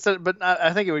 But instead, but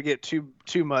I think it would get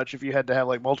too much if you had to have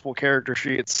like multiple character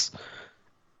sheets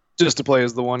just to play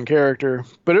as the one character.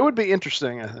 But it would be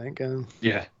interesting, I think.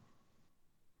 Yeah.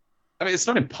 I mean, it's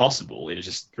not impossible. It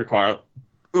just requires,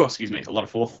 a lot of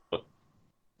forethought.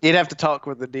 You'd have to talk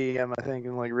with the DM, I think,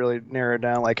 and like really narrow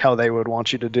down like how they would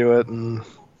want you to do it. And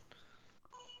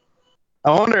I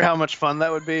wonder how much fun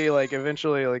that would be. Like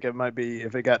eventually, like it might be,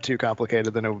 if it got too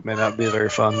complicated, then it may not be very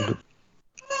fun.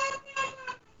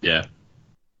 Yeah.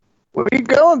 Where you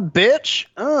going, bitch?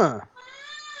 I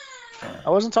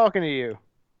wasn't talking to you.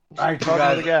 All right, you Talking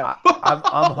to the guys, guy.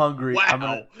 I'm hungry.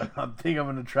 Wow. I think I'm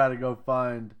gonna try to go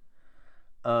find,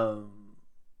 try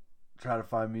to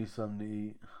find me something to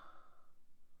eat.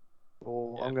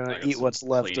 Well, Yeah, I'm I gonna got eat some what's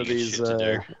left of cleaning these shit to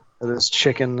do. of this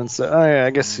chicken and stuff. Oh yeah,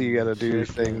 I guess you gotta do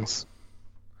Chicken. things.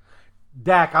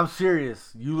 Dak, I'm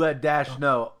serious. You let Dash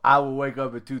know. I will wake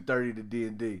up at 2:30 to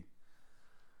D&D.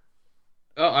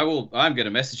 Oh, I will. I'm going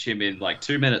to message him in like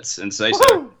 2 minutes and say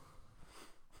so.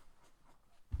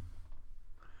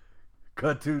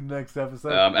 Cut to next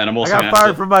episode. And I'm I also got gonna fired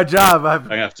have to, from my job. I'm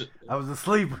gonna have to. I was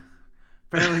asleep.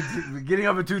 Apparently, getting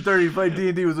up at 2:30 to play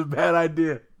D&D was a bad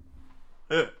idea.